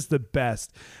 It's just the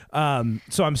best.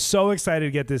 So I'm so excited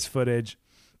to get this footage.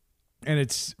 And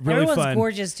it's really Everyone's fun.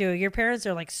 gorgeous, too. Your parents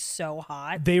are like so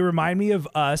hot. They remind me of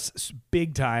us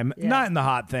big time. Yeah. Not in the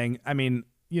hot thing. I mean,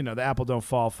 the apple don't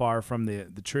fall far from the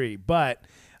tree, but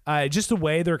just the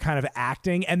way they're kind of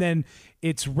acting. And then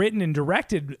it's written and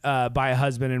directed by a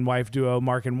husband and wife duo,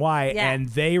 Mark and Wyatt, Yeah. and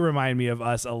they remind me of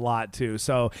us a lot too.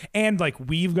 So, and like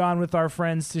we've gone with our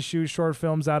friends to shoot short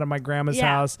films out of my grandma's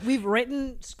house. We've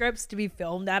written scripts to be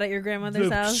filmed out at your grandmother's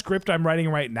The house. script I'm writing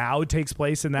right now takes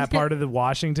place in that part of the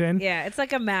Washington. Yeah, it's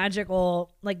like a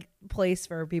magical place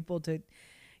for people to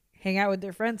hang out with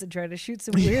their friends and try to shoot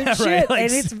some weird Yeah, shit. right, like-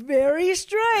 And it's very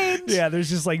strange. Yeah, there's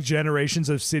just like generations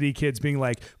of city kids being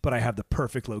like, but I have the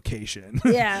perfect location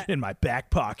Yeah. in my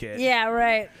back pocket. Yeah,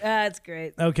 right. It's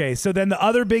great. Okay, so then the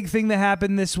other big thing that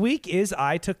happened this week is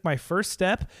I took my first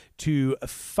step to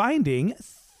finding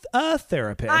a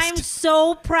therapist. I'm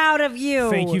so proud of you.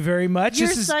 Thank you very much. You're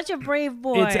This is- such a brave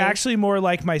boy. It's actually more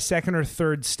like my second or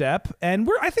third step, and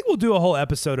I think we'll do a whole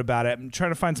episode about it. I'm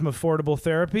trying to find some affordable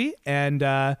therapy, and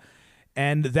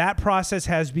that process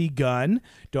has begun.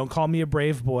 Don't call me a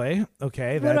brave boy,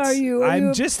 okay? What are you? Are I'm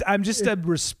you a- just a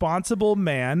responsible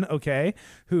man, okay,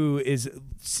 who is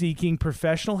seeking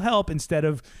professional help instead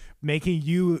of making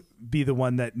you be the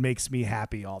one that makes me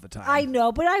happy all the time. I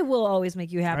know, but I will always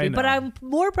make you happy. I But know. I'm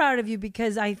more proud of you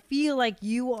because I feel like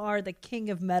you are the king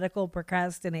of medical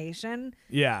procrastination.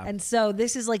 Yeah. And so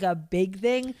this is like a big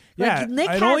thing. Yeah, Like Nick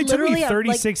it had only took literally me a-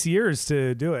 36 years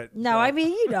to do it. No, so. I mean,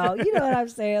 you know what I'm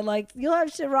saying. Like, you'll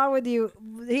have shit wrong with you.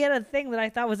 He had a thing that I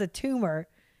thought was a tumor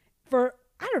for,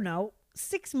 I don't know,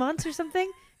 6 months or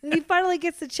something. And he finally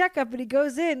gets the checkup and he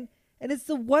goes in. And it's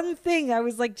the one thing I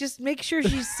was like, just make sure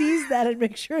she sees that and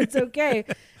make sure it's okay.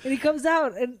 And he comes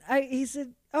out and he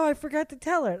said, oh, I forgot to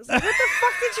tell her. I was like, what the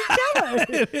fuck did you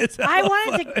tell her? It's I hella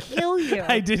wanted fun. to kill you.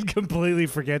 I did completely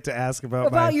forget to ask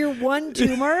about my. your one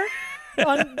tumor.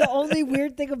 On the only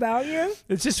weird thing about you.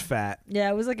 It's just fat.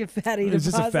 Yeah, it was like a fatty It's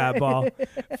just a fat deposit.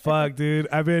 ball. Fuck, dude.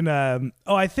 I've been.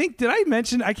 I think did I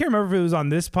mention? I can't remember if it was on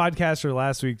this podcast or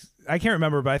last week's. I can't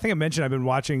remember, but I think I mentioned I've been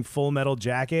watching Full Metal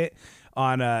Jacket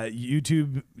on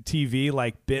YouTube TV,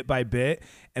 like bit by bit,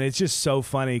 and it's just so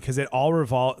funny because it all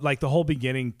revolves. Like the whole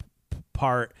beginning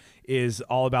part is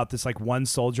all about this like one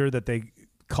soldier that they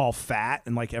call fat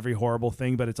and like every horrible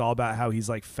thing, but it's all about how he's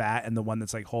like fat and the one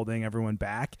that's like holding everyone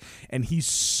back, and he's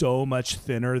so much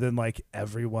thinner than like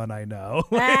everyone I know.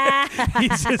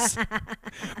 He's just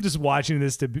I'm just watching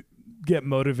this to get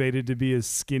motivated to be as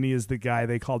skinny as the guy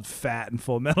they called fat in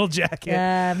Full Metal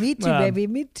Jacket. Me too, baby.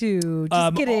 Me too. Just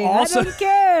um, kidding. also- I don't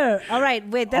care. All right,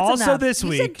 wait. That's Also enough. this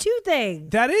You said week- 2 things.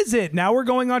 That is it. Now we're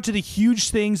going on to the huge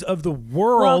things of the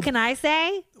world. Well, can I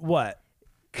say What?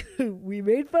 we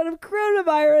made fun of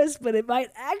coronavirus, but it might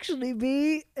actually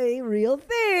be a real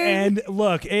thing. And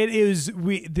look, it is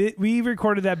we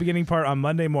recorded that beginning part on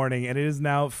Monday morning, and it is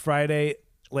now Friday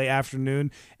late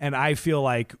afternoon, and I feel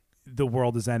like the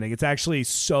world is ending. It's actually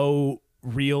so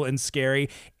real and scary.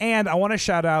 And I want to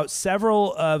shout out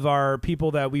several of our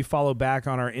people that we follow back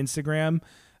on our Instagram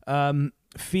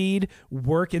feed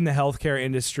work in the healthcare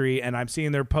industry, and I'm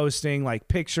seeing they're posting like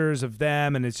pictures of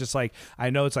them, and it's just like, I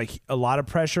know it's like a lot of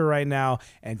pressure right now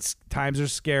and times are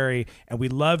scary, and we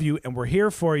love you and we're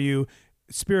here for you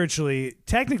spiritually.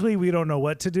 Technically we don't know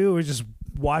what to do. We're just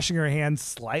washing our hands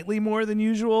slightly more than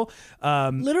usual.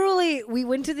 Literally, we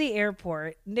went to the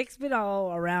airport. Nick's been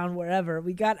all around wherever.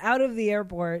 We got out of the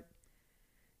airport,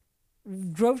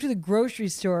 drove to the grocery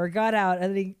store, got out,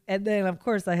 and then of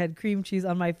course I had cream cheese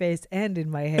on my face and in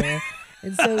my hair.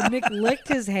 And so Nick licked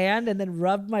his hand and then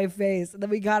rubbed my face. And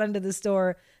then we got into the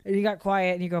store and you got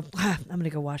quiet and you go, I'm going to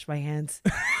go wash my hands.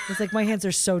 It's like, my hands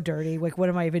are so dirty. Like, what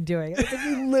am I even doing? It's like,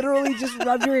 you literally just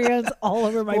rubbed your hands all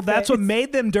over my face. Well, that's what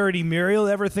made them dirty. Muriel,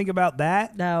 ever think about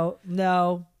that?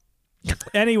 No.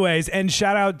 Anyways, and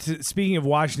shout out to, speaking of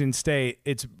Washington State,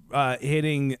 it's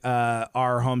hitting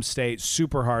our home state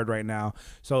super hard right now.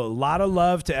 So a lot of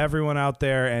love to everyone out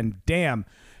there, and damn,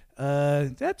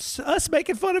 that's us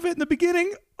making fun of it in the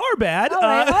beginning. Our bad. All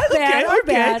right, our okay.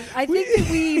 bad. I think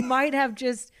that we might have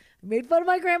just made fun of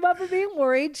my grandma for being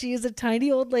worried. She is a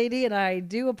tiny old lady, and I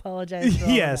do apologize for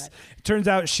all Yes. of that. Turns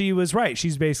out she was right.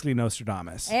 She's basically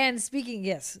Nostradamus. And speaking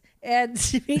of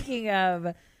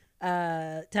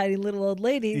tiny little old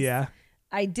ladies, Yeah.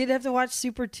 I did have to watch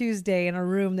Super Tuesday in a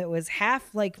room that was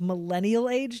half like millennial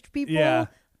aged people, Yeah.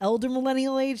 elder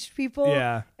millennial aged people,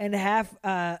 Yeah. and half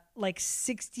like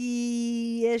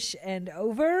 60-ish and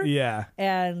over. Yeah.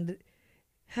 And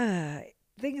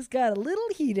things got a little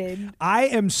heated. I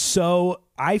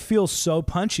feel so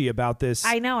punchy about this.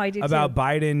 I know, I do about too.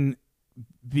 Biden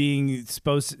being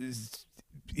supposed to,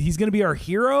 he's going to be our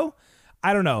hero.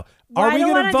 I don't know. Well, Are I we don't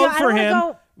going to wanna vote I for don't wanna him?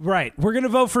 go- Right. We're going to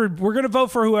vote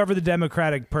for whoever the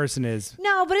Democratic person is.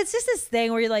 No, but it's just this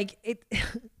thing where you're like, it.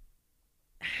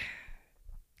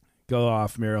 Go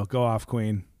off, Muriel. Go off,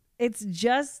 Queen. It's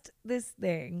just this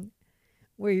thing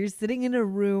where you're sitting in a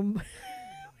room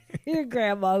with your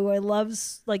grandma, who I love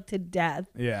like to death,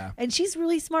 Yeah. and she's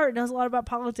really smart and knows a lot about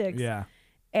politics. Yeah.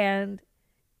 And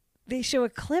they show a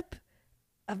clip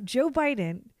of Joe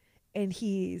Biden, and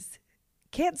he's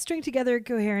can't string together a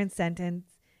coherent sentence.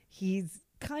 He's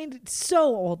kind of so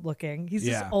old looking. He's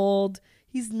Yeah. just old.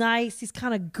 He's nice. He's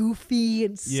kind of goofy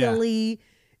and silly.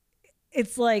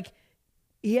 It's like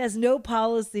he has no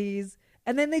policies.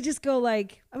 And then they just go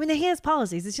like, I mean, he has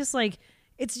policies. It's just like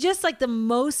the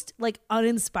most like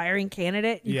uninspiring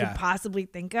candidate you Yeah. could possibly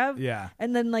think of. Yeah.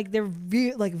 And then like they're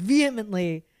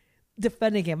vehemently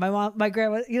defending him. My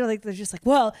grandma, like they're just like,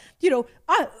 well, we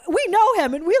know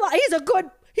him and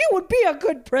he would be a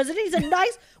good president. He's a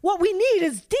nice, what we need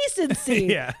is decency.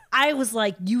 Yeah. I was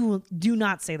like, you do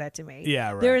not say that to me.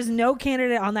 Yeah, right. There is no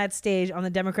candidate on that stage on the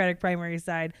Democratic primary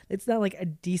side. It's not like a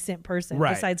decent person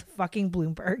Right. besides fucking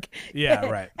Bloomberg. Yeah,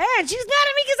 right. And she's mad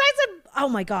at me because I said, oh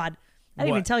my God. I didn't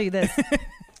even What? tell you this.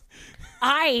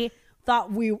 I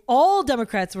thought all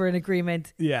Democrats were in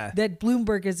agreement Yeah. that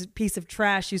Bloomberg is a piece of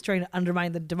trash who's trying to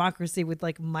undermine the democracy with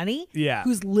like money. Yeah.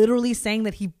 Who's literally saying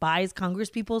that he buys Congress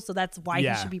people, so that's why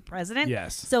Yeah. he should be president.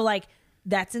 Yes. So like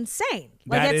that's insane.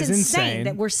 Like That that's is insane insane.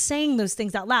 that we're saying those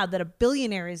things out loud, that a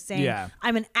billionaire is saying Yeah.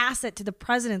 I'm an asset to the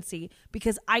presidency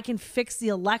because I can fix the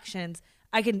elections.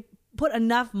 I can put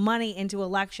enough money into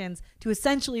elections to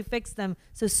essentially fix them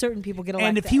so certain people get elected.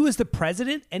 And if he was the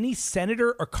president, any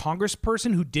senator or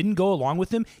congressperson who didn't go along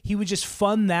with him, he would just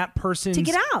fund that person's To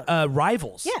get out.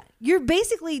 rivals. Yeah, you're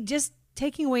basically just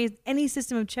taking away any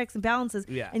system of checks and balances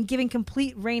Yeah. and giving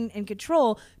complete reign and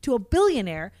control to a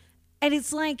billionaire. And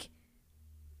it's like,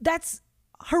 that's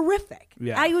horrific.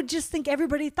 Yeah. I would just think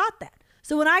everybody thought that.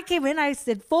 So when I came in, I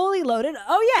said, fully loaded,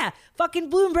 oh yeah,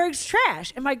 fucking Bloomberg's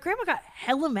trash. And my grandma got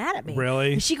hella mad at me.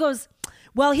 Really? And she goes,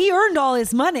 well, he earned all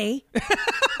his money,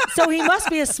 so he must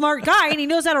be a smart guy and he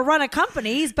knows how to run a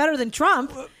company. He's better than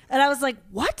Trump. And I was like,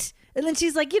 what? And then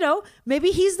she's like, maybe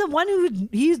he's the one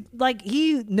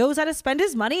he knows how to spend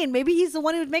his money, and maybe he's the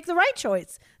one who would make the right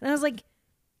choice. And I was like,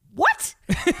 what?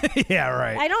 Yeah,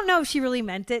 right. I don't know if she really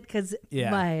meant it because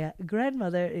Yeah. my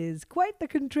grandmother is quite the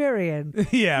contrarian.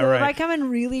 Yeah, So if right. I come in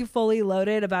really fully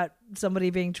loaded about somebody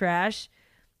being trash,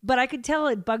 but I could tell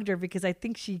it bugged her because I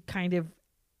think she kind of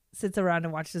sits around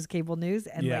and watches cable news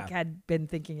and Yeah. like had been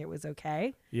thinking it was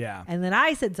okay. Yeah. And then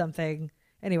I said something.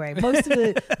 Anyway, most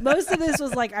of this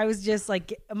was like I was just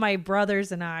like my brother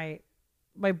and I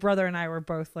were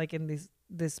both like in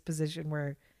this position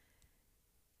where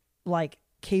like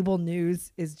cable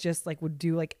news is just like would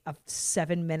do like a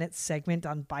 7-minute segment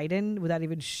on Biden without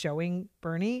even showing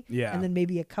Bernie. Yeah. And then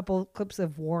maybe a couple clips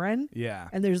of Warren. Yeah.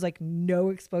 And there's like no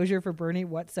exposure for Bernie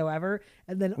whatsoever.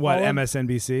 And then What, all of-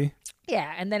 MSNBC?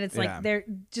 yeah, and then it's like Yeah. they're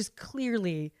just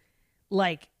clearly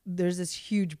like there's this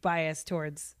huge bias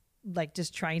towards like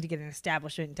just trying to get an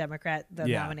establishment Democrat the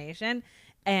Yeah. nomination,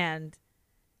 and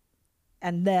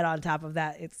then on top of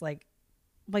that, it's like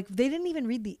they didn't even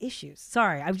read the issues.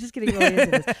 Sorry, I'm just getting really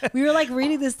into this. We were like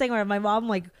reading this thing where my mom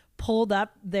like pulled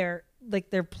up their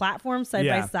platform side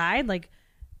by Yeah. side, like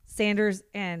Sanders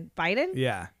and Biden,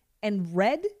 Yeah. and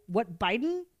read what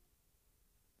Biden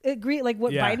agree like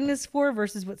what Yeah. Biden is for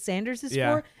versus what Sanders is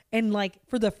Yeah. for, and like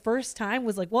for the first time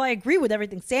was like, well, I agree with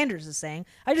everything Sanders is saying,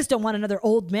 I just don't want another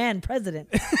old man president.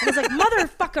 And I was like,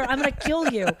 motherfucker, I'm gonna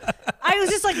kill you. I was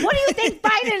just like, what do you think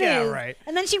Biden Yeah, is? right.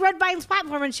 And then she read Biden's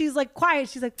platform and she's like quiet,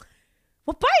 she's like,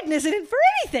 well, Biden isn't in for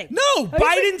anything. No, I was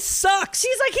Biden like- sucks.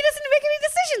 She's like, he doesn't make any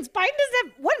decisions. Biden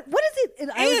doesn't have what is it?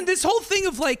 I was- And this whole thing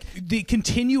of like the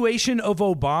continuation of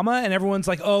Obama, and everyone's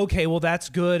like, oh, okay, well, that's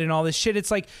good and all this shit. It's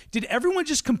like, did everyone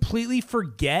just completely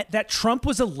forget that Trump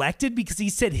was elected because he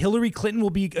said Hillary Clinton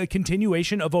will be a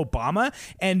continuation of Obama,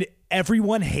 and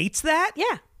everyone hates that?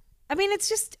 Yeah. I mean, it's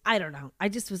just, I don't know. I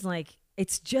just was like,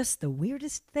 it's just the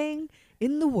weirdest thing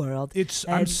in the world. I'm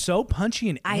And so punchy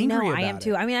and I angry know, about I am it.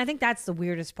 too. I mean, I think that's the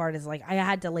weirdest part is like, I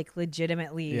had to like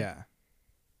legitimately, Yeah.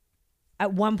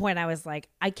 at one point I was like,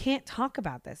 I can't talk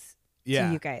about this Yeah.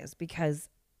 to you guys because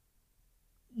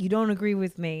you don't agree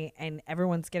with me and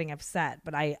everyone's getting upset.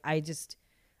 But I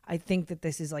think that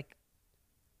this is like,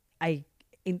 I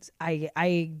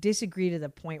disagree to the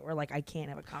point where like I can't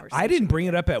have a conversation. I didn't bring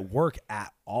it up at work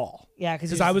at all. Yeah, because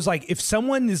Because I was like, if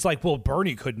someone is like, well,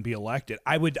 Bernie couldn't be elected,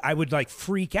 I would like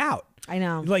freak out. I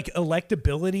know. Like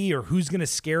electability or who's going to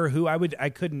scare who. I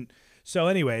couldn't. So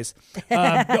anyways,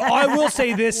 I will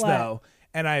say this What? though.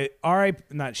 And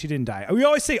she didn't die. We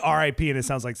always say RIP and it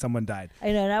sounds like someone died.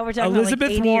 I know. Now we're talking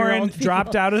Elizabeth about like Warren 80-year-old people.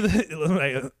 dropped out of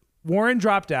the Warren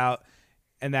dropped out,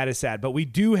 and that is sad. But we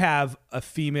do have a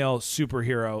female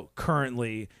superhero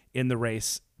currently in the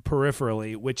race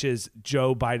peripherally, which is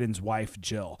Joe Biden's wife,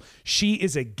 Jill. She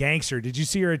is a gangster. Did you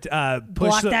see her push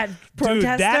Block that dude?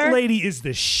 That protester? lady is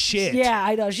the shit. Yeah,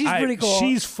 I know. She's pretty cool.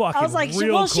 She's fucking I was like,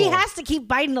 real well, she cool. has to keep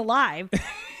Biden alive.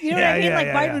 You know what Yeah, I mean? yeah, Like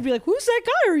yeah, Biden yeah. would be like, "Who's that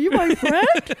guy? Are you my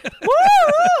friend?"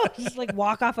 Woo! Just like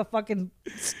walk off a fucking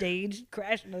stage,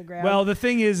 crash into the ground. Well, the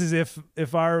thing is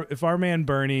if our man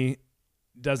Bernie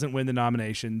doesn't win the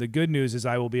nomination, the good news is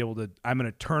I'm going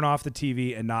to turn off the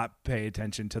TV and not pay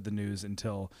attention to the news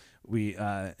until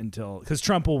because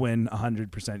Trump will win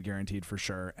 100% guaranteed for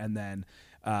sure, and then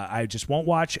I just won't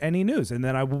watch any news, and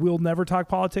then I will never talk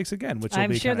politics again, which will I'm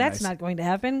be sure kinda that's nice. not going to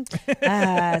happen.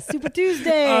 Super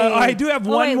Tuesday. I do have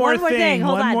one wait, more thing.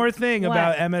 Hold One on. more thing What?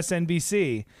 about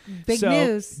MSNBC. Big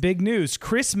news. Big news.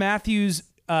 Chris Matthews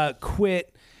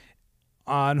quit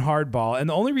on Hardball, and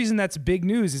the only reason that's big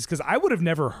news is because I would have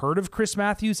never heard of Chris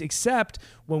Matthews except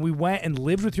when we went and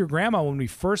lived with your grandma when we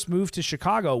first moved to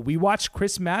Chicago. We watched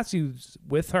Chris Matthews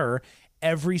with her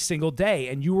every single day.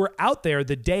 And you were out there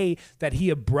the day that he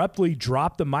abruptly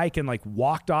dropped the mic and like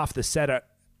walked off the set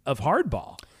of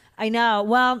Hardball. I know.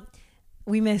 Well,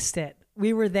 we missed it.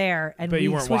 We were there, and But we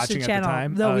you weren't switched watching the at the channel.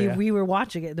 time? No, Oh, we were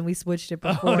watching it, and then we switched it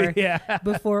before.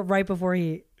 Right before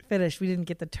he finished. We didn't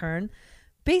get the turn.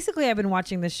 Basically, I've been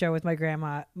watching this show with my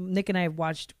grandma. Nick and I have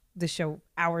watched the show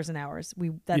hours and hours.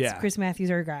 That's Chris Matthews,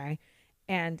 our guy,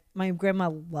 and my grandma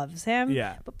loves him.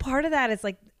 Yeah. But part of that is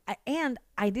like, and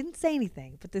I didn't say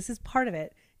anything, but this is part of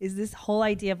it. Is this whole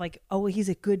idea of like, oh, he's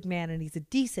a good man and he's a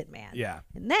decent man. Yeah.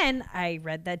 And then I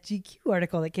read that GQ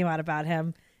article that came out about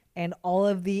him and all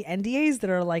of the NDAs that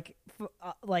are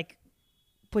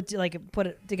put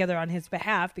it together on his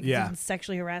behalf because he's been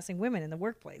sexually harassing women in the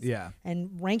workplace. Yeah. And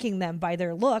ranking them by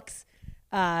their looks,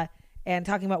 and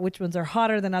talking about which ones are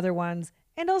hotter than other ones.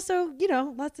 And also,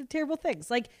 lots of terrible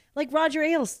things like Roger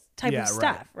Ailes type of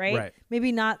stuff, right?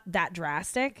 Maybe not that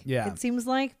drastic, it seems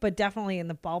like, but definitely in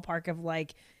the ballpark of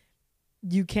like,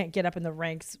 you can't get up in the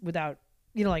ranks without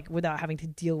having to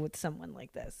deal with someone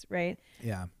like this, right?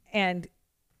 Yeah. And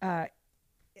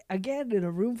again, in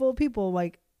a room full of people,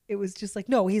 like, it was just like,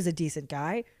 no, he's a decent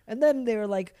guy. And then they were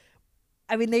like,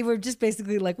 they were just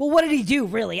basically like, well, what did he do?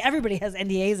 Really? Everybody has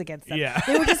NDAs against them. Yeah.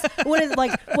 They were just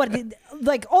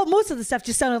most of the stuff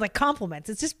just sounded like compliments.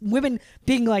 It's just women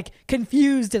being like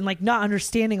confused and like not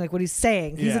understanding like what he's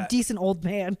saying. He's a decent old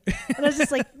man. And I was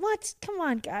just like, what? Come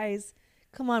on, guys.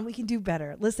 Come on, we can do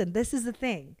better. Listen, this is the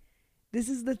thing.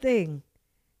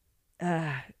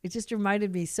 It just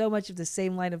reminded me so much of the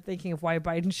same line of thinking of why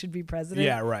Biden should be president.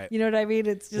 Yeah, right. You know what I mean?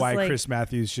 It's just why like, Chris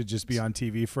Matthews should just be on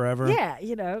TV forever. Yeah,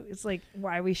 it's like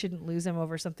why we shouldn't lose him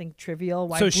over something trivial.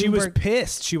 Why so she was Bloomberg-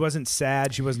 pissed. She wasn't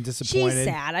sad. She wasn't disappointed. She's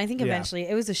sad. I think eventually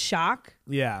it was a shock.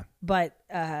 Yeah. But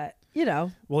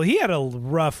Well, he had a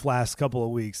rough last couple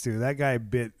of weeks too. That guy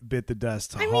bit the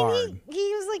dust hard. He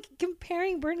was like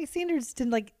comparing Bernie Sanders to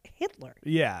like Hitler.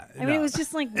 Yeah. I mean, it was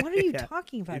just like, what are you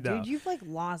talking about, dude? You've like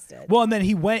lost it. Well, and then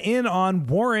he went in on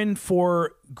Warren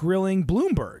for grilling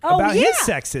Bloomberg about his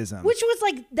sexism. Which was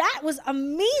like, that was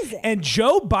amazing. And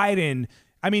Joe Biden,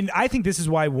 I think this is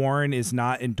why Warren is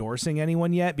not endorsing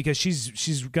anyone yet, because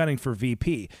she's gunning for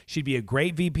VP. She'd be a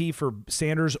great VP for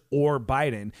Sanders or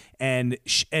Biden, and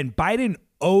Biden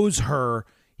owes her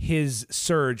his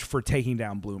surge for taking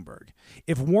down Bloomberg.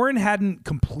 If Warren hadn't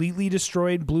completely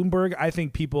destroyed Bloomberg, I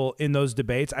think people in those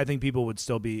debates, would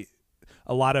still be,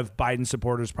 a lot of Biden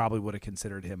supporters probably would have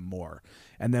considered him more.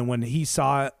 And then when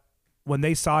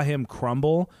they saw him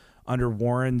crumble under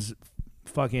Warren's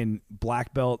fucking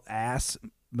black belt ass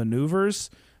maneuvers,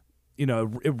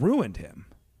 it ruined him.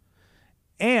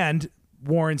 And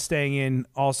Warren staying in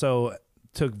also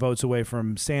took votes away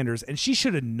from Sanders, and she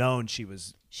should have known she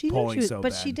was polling so bad.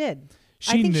 But she did.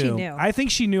 She knew. I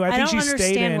think she knew. I think she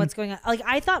stayed in. I don't understand what's going on. Like,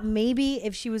 I thought maybe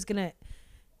if she was gonna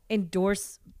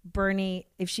endorse Bernie,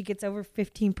 if she gets over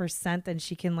 15%, then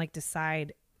she can like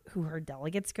decide who her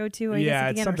delegates go to.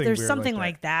 It's something there's weird something like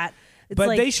like that. It's but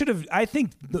like, they should have. I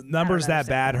think the numbers that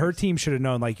bad. Her team should have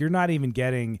known. Like, you're not even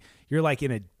getting. You're like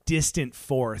in a distant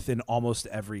fourth in almost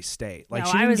every state. Like,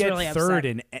 she didn't get really third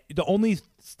upset. in. The only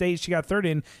state she got third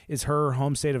in is her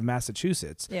home state of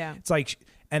Massachusetts. Yeah. It's like,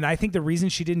 and I think the reason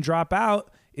she didn't drop out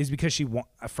is because she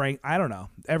Frank. I don't know.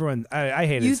 Everyone. I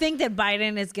hate it. You think that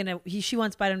Biden is gonna? She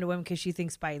wants Biden to win because she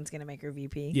thinks Biden's gonna make her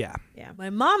VP. Yeah. Yeah. My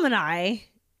mom and I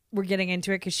were getting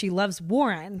into it because she loves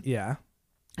Warren. Yeah.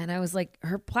 And I was like,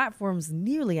 her platform's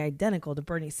nearly identical to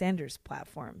Bernie Sanders'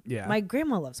 platform. Yeah. My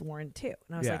grandma loves Warren too.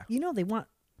 And I was Yeah. like, they want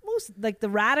most, like, the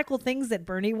radical things that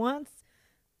Bernie wants,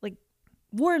 like,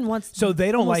 Warren wants. So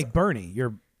they don't almost- like Bernie.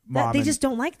 Your mom. they just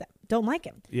don't like them. Don't like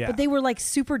him. Yeah. But they were like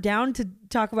super down to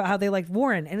talk about how they liked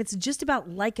Warren. And it's just about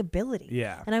likability.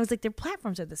 Yeah. And I was like, their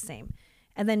platforms are the same.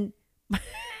 And then this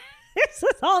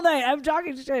is all night. I'm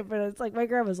talking shit, but it's like my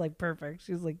grandma's like perfect.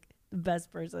 She's like the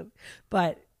best person.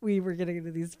 But we were getting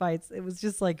into these fights. It was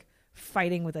just like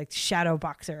fighting with a shadow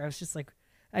boxer. I was just like,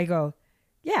 I go,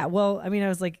 yeah, well, I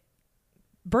was like,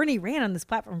 Bernie ran on this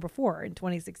platform before in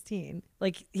 2016.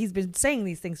 Like, he's been saying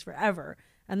these things forever.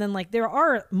 And then, like, there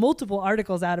are multiple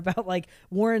articles out about, like,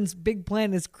 Warren's big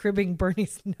plan is cribbing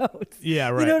Bernie's notes. Yeah,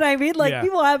 right. You know what I mean? Like, Yeah.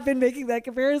 people have been making that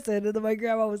comparison. And then my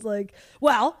grandma was like,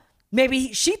 well,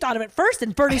 maybe she thought of it first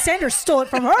and Bernie Sanders stole it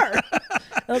from her.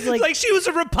 I was like she was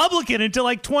a Republican until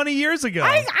like 20 years ago.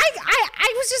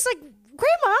 I was just like,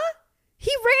 Grandma,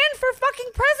 he ran for fucking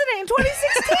president in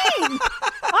 2016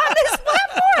 on this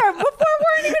platform before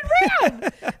weren't even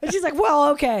ran. And she's like, well,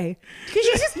 okay. Because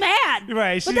she's just mad.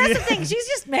 Right. But that's the thing. She's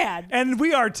just mad. And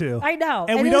we are too. I know.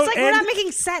 And And we it was don't like, we're not end-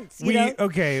 making sense, you know?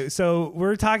 Okay, so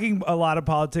we're talking a lot of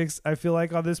politics, I feel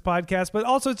like, on this podcast, but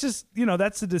also it's just,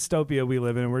 that's the dystopia we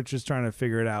live in, and we're just trying to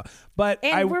figure it out. But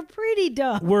And we're pretty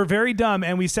dumb. we're very dumb,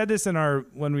 and we said this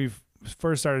when we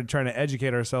first started trying to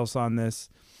educate ourselves on this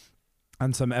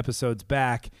on some episodes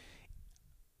back.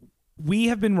 We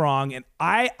have been wrong, and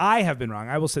I have been wrong.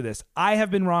 I will say this. I have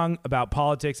been wrong about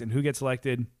politics and who gets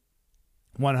elected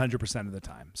 100% of the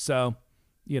time. So,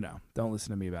 don't listen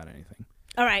to me about anything.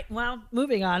 All right. Well,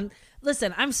 moving on.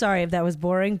 Listen, I'm sorry if that was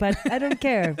boring, but I don't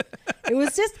care. It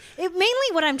was just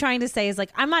mainly what I'm trying to say is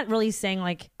like, I'm not really saying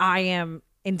like I am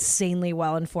insanely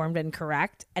well informed and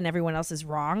correct and everyone else is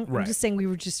wrong. Right. I'm just saying we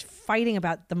were just fighting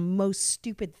about the most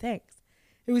stupid things.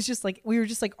 It was just like we were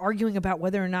just like arguing about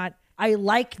whether or not I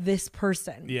like this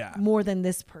person more than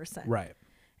this person. Right.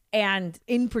 And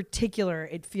in particular,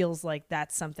 it feels like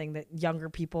that's something that younger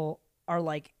people are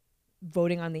like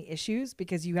voting on the issues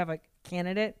because you have a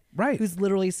candidate who's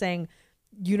literally saying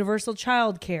universal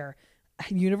child care,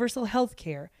 universal health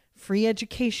care, free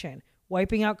education,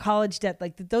 wiping out college debt.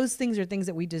 Like those things are things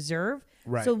that we deserve.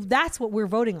 Right. So that's what we're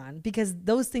voting on because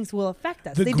those things will affect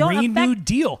us. The They Green don't New affect.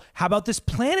 Deal. How about this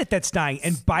planet that's dying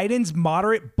and Biden's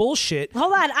moderate bullshit?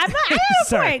 Hold on, I have a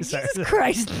Sorry, point. sorry. Jesus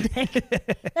Christ,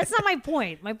 that's not my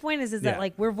point. My point is Yeah. that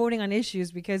like we're voting on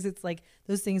issues because it's like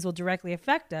those things will directly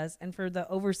affect us, and for the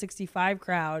over 65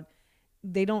 crowd,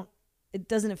 they don't. It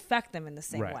doesn't affect them in the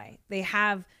same Right. way. They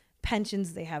have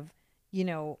pensions. They have,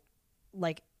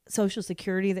 like Social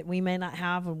Security that we may not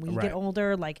have when we Right. get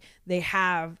older. Like they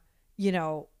have,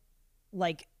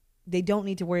 like they don't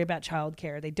need to worry about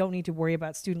childcare. They don't need to worry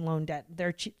about student loan debt.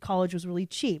 Their college was really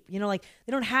cheap. Like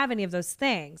they don't have any of those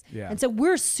things. Yeah. And so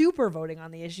we're super voting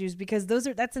on the issues because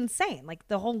that's insane. Like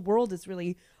the whole world is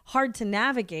really hard to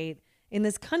navigate in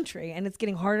this country, and it's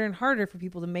getting harder and harder for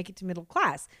people to make it to middle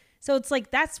class. So it's like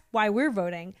that's why we're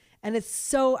voting. And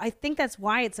I think that's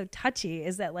why it's so touchy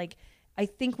is that like I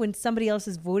think when somebody else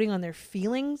is voting on their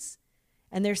feelings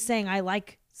and they're saying I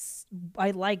like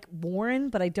Warren,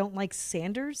 but I don't like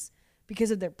Sanders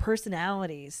because of their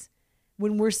personalities.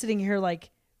 When we're sitting here, like,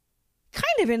 kind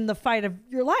of in the fight of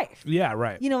your life, Yeah,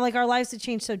 right. like our lives would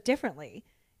change so differently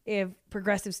if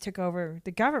progressives took over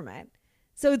the government.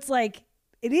 So it's like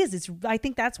I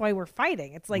think that's why we're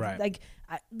fighting. It's like Right.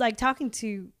 like talking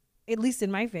to, at least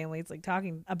in my family, it's like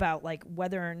talking about like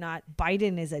whether or not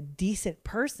Biden is a decent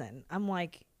person. I'm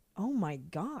like, oh my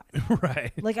God.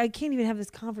 Right. Like I can't even have this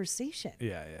conversation.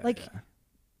 Yeah. Like,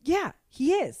 yeah,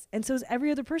 he is. And so is every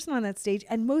other person on that stage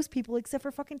and most people except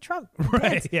for fucking Trump. and Right,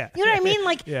 Pence. yeah. You know what I mean?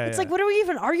 Like, Yeah, it's yeah. like, what are we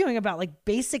even arguing about? Like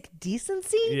basic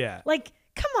decency? Yeah. Like,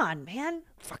 come on, man.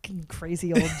 Fucking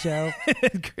crazy old Joe.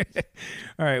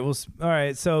 All right. Well, all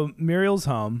right. So Muriel's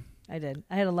home. I did.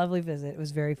 I had a lovely visit. It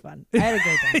was very fun. I had a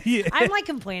great time. Yeah. I'm like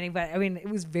complaining, but I mean, it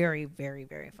was very, very,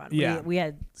 very fun. Yeah. We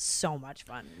had so much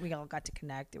fun. We all got to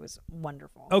connect. It was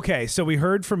wonderful. Okay, so we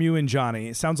heard from you and Johnny.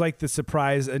 It sounds like the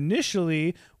surprise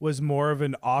initially was more of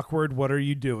an awkward, what are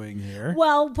you doing here?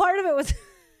 Well, part of it was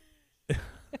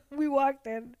we walked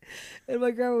in and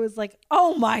my grandma was like,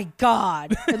 oh my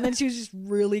God. And then she was just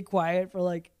really quiet for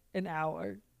like an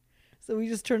hour. So we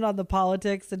just turned on the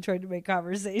politics and tried to make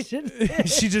conversation.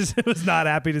 She just was not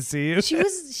happy to see you. She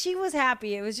was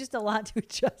happy. It was just a lot to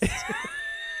adjust to.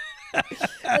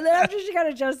 And then after she got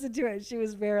adjusted to it, she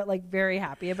was very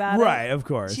happy about it. Right, of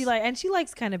course. She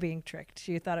likes kind of being tricked.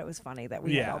 She thought it was funny that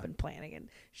we had Yeah. all been planning,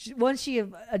 and once she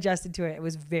adjusted to it, it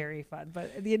was very fun.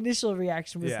 But the initial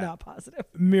reaction was Yeah. not positive.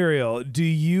 Muriel, do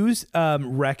you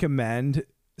recommend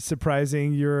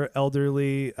surprising your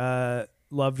elderly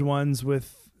loved ones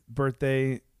with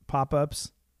birthday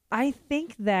pop-ups? I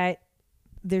think that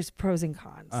there's pros and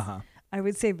cons. Uh-huh. I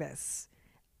would say this.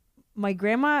 My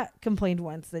grandma complained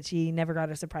once that she never got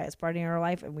a surprise party in her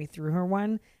life, and we threw her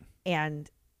one, and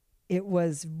it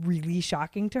was really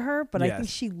shocking to her. But I think Yes.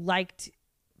 she liked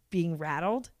being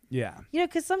rattled. Yeah.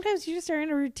 Because sometimes you just are in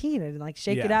a routine and like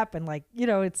shake it Yeah. up and like,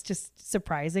 it's just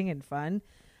surprising and fun.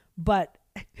 But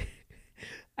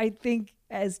I think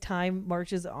as time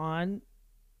marches on,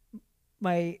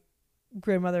 my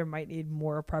grandmother might need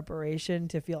more preparation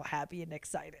to feel happy and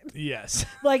excited. Yes.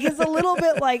 Like it's a little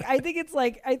bit like, I think it's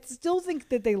like, I still think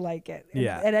that they like it. And,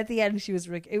 Yeah. And at the end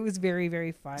it was very,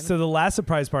 very fun. So the last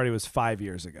surprise party was 5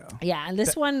 years ago. Yeah. And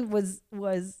this one was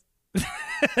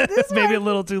Maybe a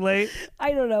little too late.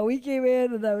 I don't know. We came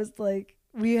in and I was like,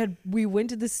 we went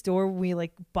to the store. We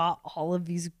like bought all of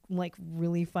these like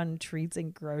really fun treats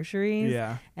and groceries,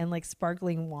 and like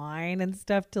sparkling wine and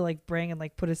stuff to like bring and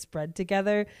like put a spread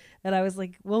together. And I was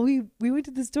like, well, we went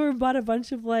to the store and bought a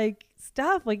bunch of like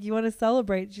stuff. Like, you want to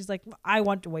celebrate? She's like, I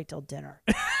want to wait till dinner.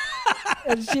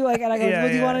 And she like, and I go, well,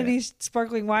 do you want any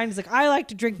sparkling wine? She's like, I like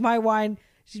to drink my wine.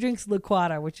 She drinks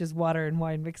liquata, which is water and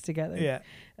wine mixed together. Yeah.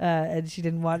 And she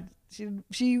didn't want.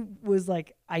 She was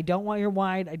like, I don't want your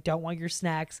wine. I don't want your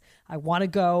snacks. I want to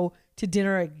go to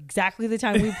dinner at exactly the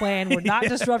time we planned. We're not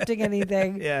disrupting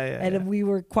anything. And we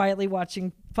were quietly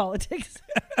watching politics.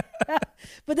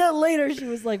 But then later she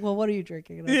was like, well, what are you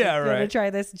drinking? And I was like, you want to try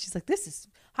this? And she's like,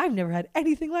 I've never had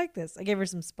anything like this. I gave her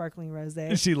some sparkling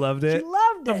rosé. She loved it. She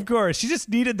loved it. Of course. She just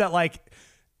needed that like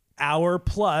hour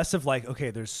plus of like,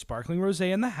 okay, there's sparkling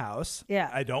rosé in the house. Yeah.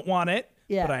 I don't want it.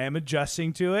 Yeah. But I am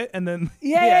adjusting to it. And then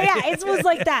it was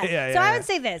like that. So I would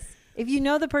say this. If you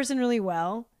know the person really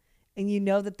well and you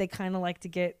know that they kind of like to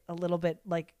get a little bit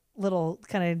like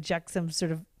kind of inject some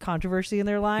sort of controversy in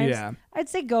their lives, I'd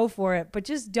say go for it, but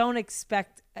just don't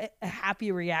expect a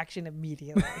happy reaction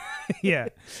immediately. You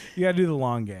gotta do the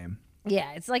long game.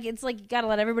 It's like you gotta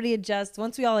let everybody adjust.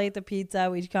 Once we all ate the pizza,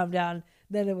 we calmed down.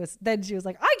 Then she was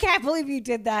like, I can't believe you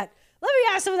did that. Let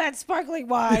me have some of that sparkling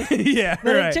wine. But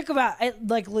it took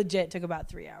legit took about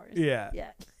 3 hours. Yeah.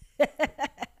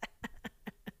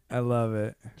 I love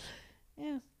it.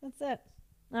 Yeah, that's it.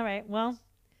 All right. Well,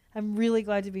 I'm really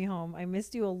glad to be home. I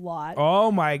missed you a lot.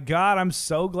 Oh my God. I'm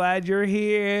so glad you're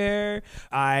here.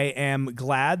 I am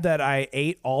glad that I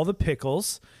ate all the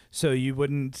pickles so you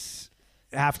wouldn't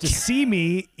have to see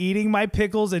me eating my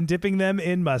pickles and dipping them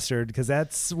in mustard, because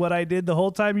that's what I did the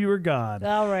whole time you were gone.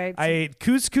 All right. I ate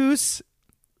couscous,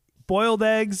 boiled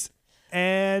eggs,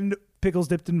 and pickles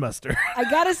dipped in mustard. I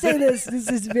gotta say this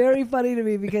is very funny to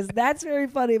me, because that's very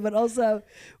funny, but also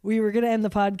we were gonna end the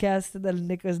podcast and then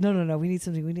Nick goes, no, we need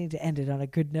to end it on a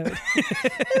good note. And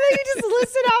then you just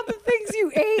listed out the things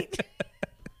you ate.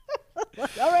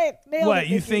 All right, what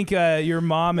you think your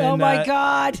mom and my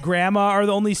God, grandma are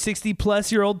the only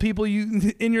 60-plus-year-old people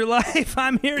you in your life?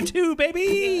 I'm here too,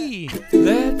 baby.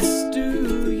 Let's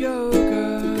do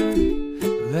yoga.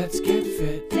 Let's get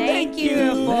fit. Thank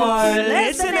you for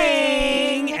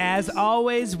listening. As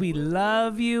always, we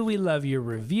love you. We love your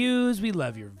reviews. We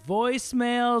love your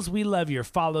voicemails. We love your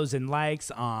follows and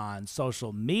likes on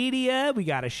social media. We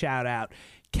got to shout out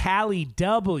Callie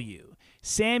W.,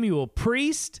 Samuel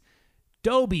Priest,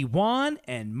 Dobie Juan,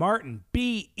 and Martin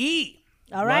B.E.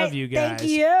 All right. Love you guys. Thank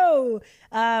you.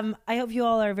 I hope you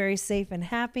all are very safe and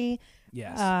happy.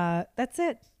 Yes. That's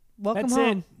it. Welcome That's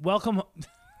home. it. Welcome.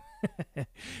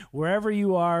 Wherever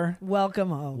you are. Welcome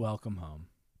home. Welcome home.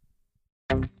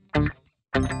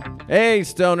 Hey,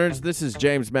 Stoners, this is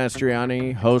James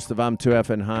Mastriani, host of I'm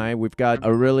 2F High. We've got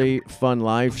a really fun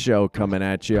live show coming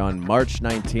at you on March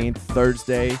 19th,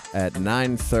 Thursday at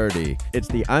 9:30. It's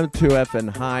the I'm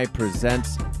 2F High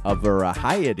presents a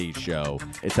variety show.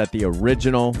 It's at the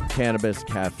Original Cannabis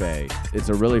Cafe. It's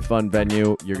a really fun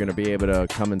venue. You're going to be able to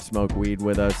come and smoke weed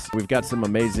with us. We've got some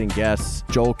amazing guests: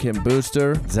 Joel Kim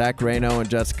Booster, Zach Reno and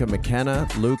Jessica McKenna,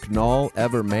 Luke Knoll,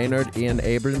 Ever Maynard, Ian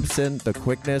Abramson, The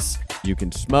Quickness. You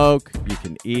can smoke, you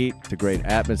can eat, it's a great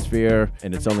atmosphere,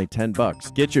 and it's only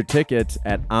 $10. Get your tickets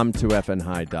at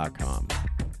I'm2FNHigh.com.